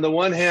on the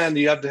one hand,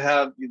 you have to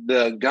have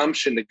the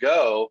gumption to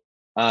go.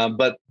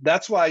 But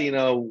that's why,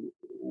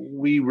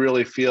 we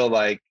really feel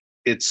like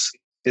it's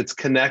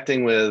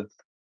connecting with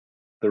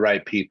the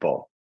right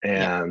people.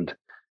 And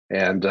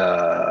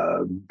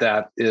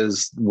that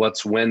is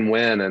what's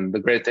win-win. And the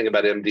great thing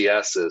about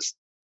MDS is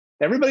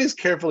everybody's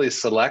carefully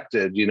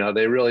selected.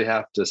 They really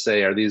have to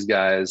say, are these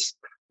guys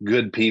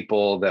good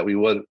people that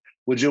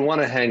would you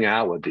want to hang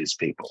out with these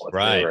people if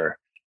they were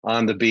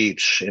on the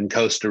beach in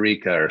Costa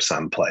Rica or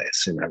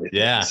someplace and everything?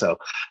 Yeah. So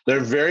they're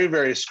very,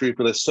 very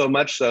scrupulous, so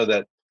much so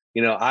that,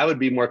 I would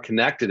be more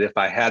connected if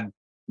I had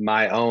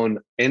my own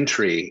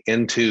entry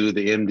into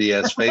the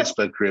MDS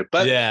Facebook group.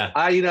 But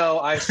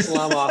I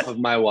slum off of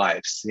my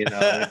wife's, and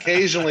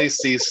occasionally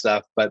see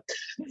stuff, but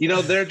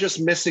they're just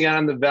missing out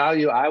on the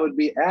value I would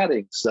be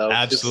adding. So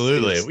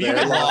absolutely. You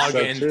can log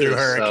in through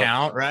her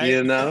account, right?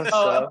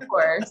 Of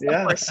course.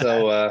 Yeah. Of course.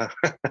 So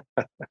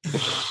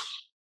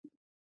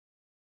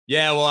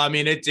yeah, well, I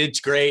mean,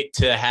 it's great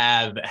to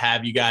have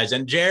you guys.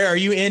 And Jerry, are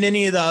you in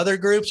any of the other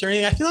groups or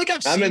anything? I feel like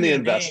I'm in the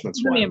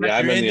investments one. Yeah,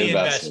 I'm in the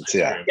investments.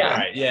 Yeah. All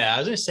right. Yeah, I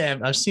was gonna say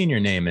I've seen your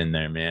name in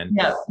there, man.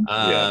 Yeah.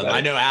 I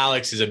know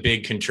Alex is a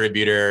big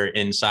contributor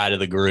inside of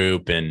the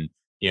group, and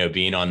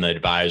being on the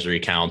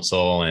advisory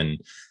council, and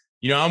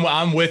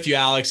I'm with you,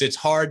 Alex. It's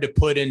hard to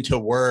put into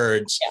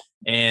words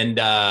and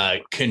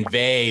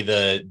convey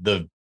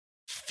the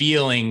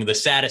feeling, the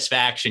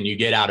satisfaction you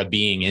get out of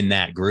being in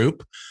that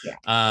group.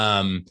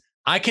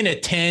 I can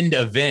attend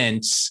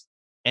events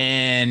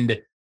and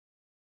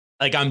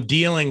like I'm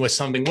dealing with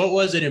something. What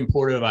was it in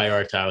Puerto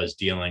Vallarta I was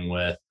dealing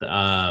with?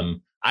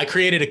 I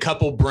created a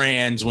couple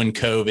brands when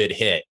COVID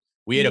hit.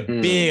 We had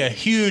a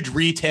huge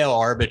retail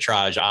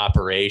arbitrage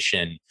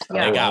operation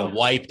that got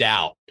wiped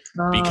out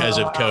because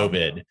of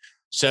COVID.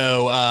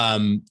 So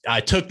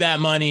I took that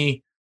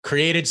money,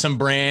 created some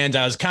brands.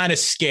 I was kind of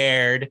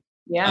scared.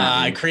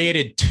 I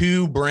created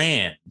 2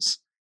 brands,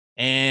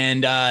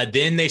 and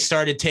then they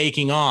started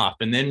taking off,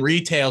 and then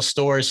retail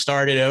stores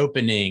started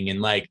opening,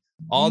 and like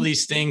all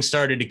these things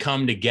started to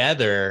come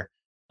together.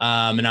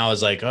 And I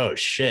was like, oh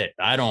shit,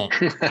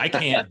 I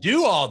can't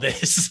do all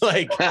this.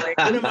 Like, what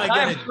am I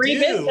going to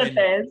do? And,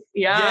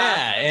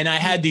 and I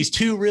had these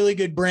 2 really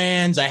good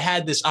brands. I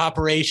had this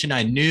operation.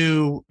 I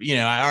knew,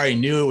 I already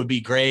knew it would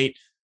be great.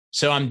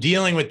 So I'm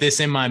dealing with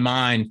this in my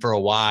mind for a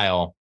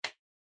while.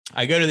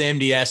 I go to the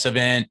MDS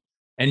event.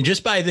 And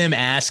just by them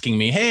asking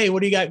me, hey,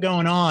 what do you got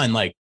going on?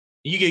 Like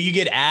you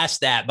get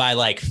asked that by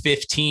like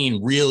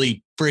 15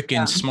 really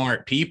freaking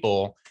smart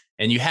people,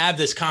 and you have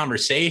this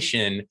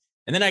conversation.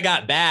 And then I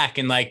got back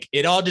and like,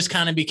 it all just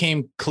kind of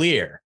became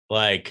clear.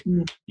 Like,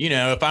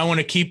 if I want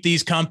to keep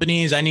these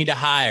companies, I need to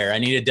hire, I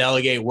need to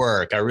delegate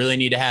work. I really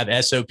need to have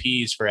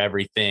SOPs for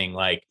everything.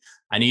 Like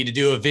I need to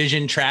do a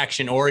vision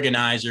traction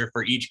organizer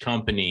for each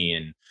company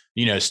and,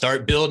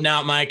 start building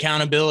out my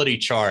accountability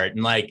chart.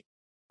 And like,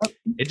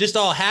 it just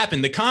all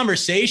happened. The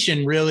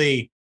conversation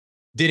really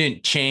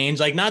didn't change.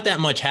 Like not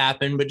that much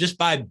happened, but just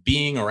by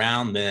being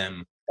around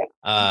them,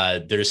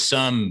 there's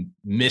some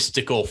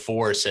mystical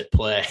force at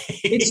play.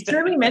 It's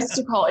truly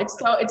mystical.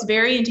 It's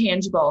very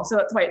intangible. So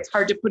that's why it's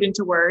hard to put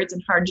into words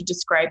and hard to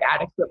describe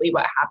adequately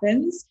what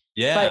happens.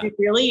 Yeah. But it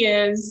really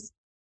is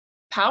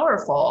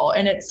powerful.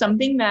 And it's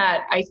something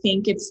that I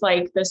think it's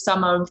like the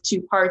sum of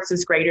 2 parts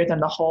is greater than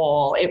the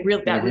whole.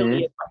 Really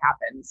is what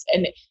happens.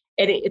 And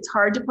it's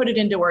hard to put it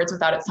into words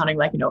without it sounding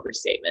like an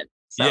overstatement.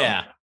 So.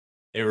 Yeah,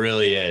 it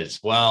really is.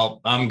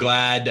 Well, I'm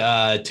glad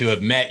to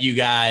have met you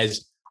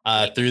guys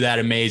through that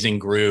amazing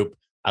group.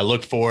 I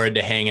look forward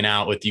to hanging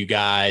out with you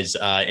guys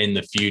in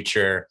the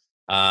future.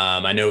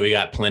 I know we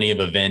got plenty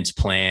of events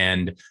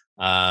planned,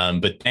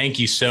 but thank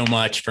you so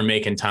much for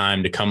making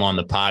time to come on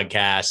the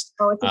podcast.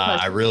 Oh, it's a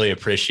pleasure. I really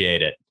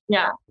appreciate it.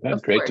 Yeah.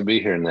 It's great to be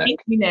here, Nick. Thank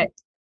you, Nick.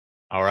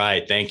 All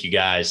right. Thank you,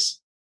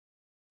 guys.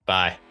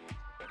 Bye.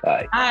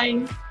 Bye.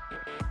 Bye.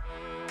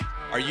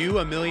 Are you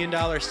a $1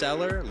 million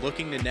seller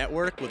looking to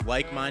network with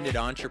like-minded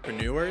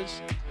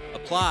entrepreneurs?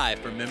 Apply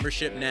for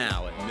membership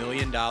now at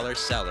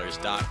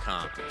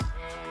 $1millionsellers.com.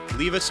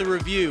 Leave us a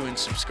review and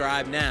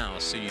subscribe now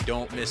so you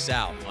don't miss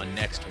out on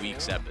next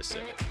week's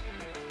episode.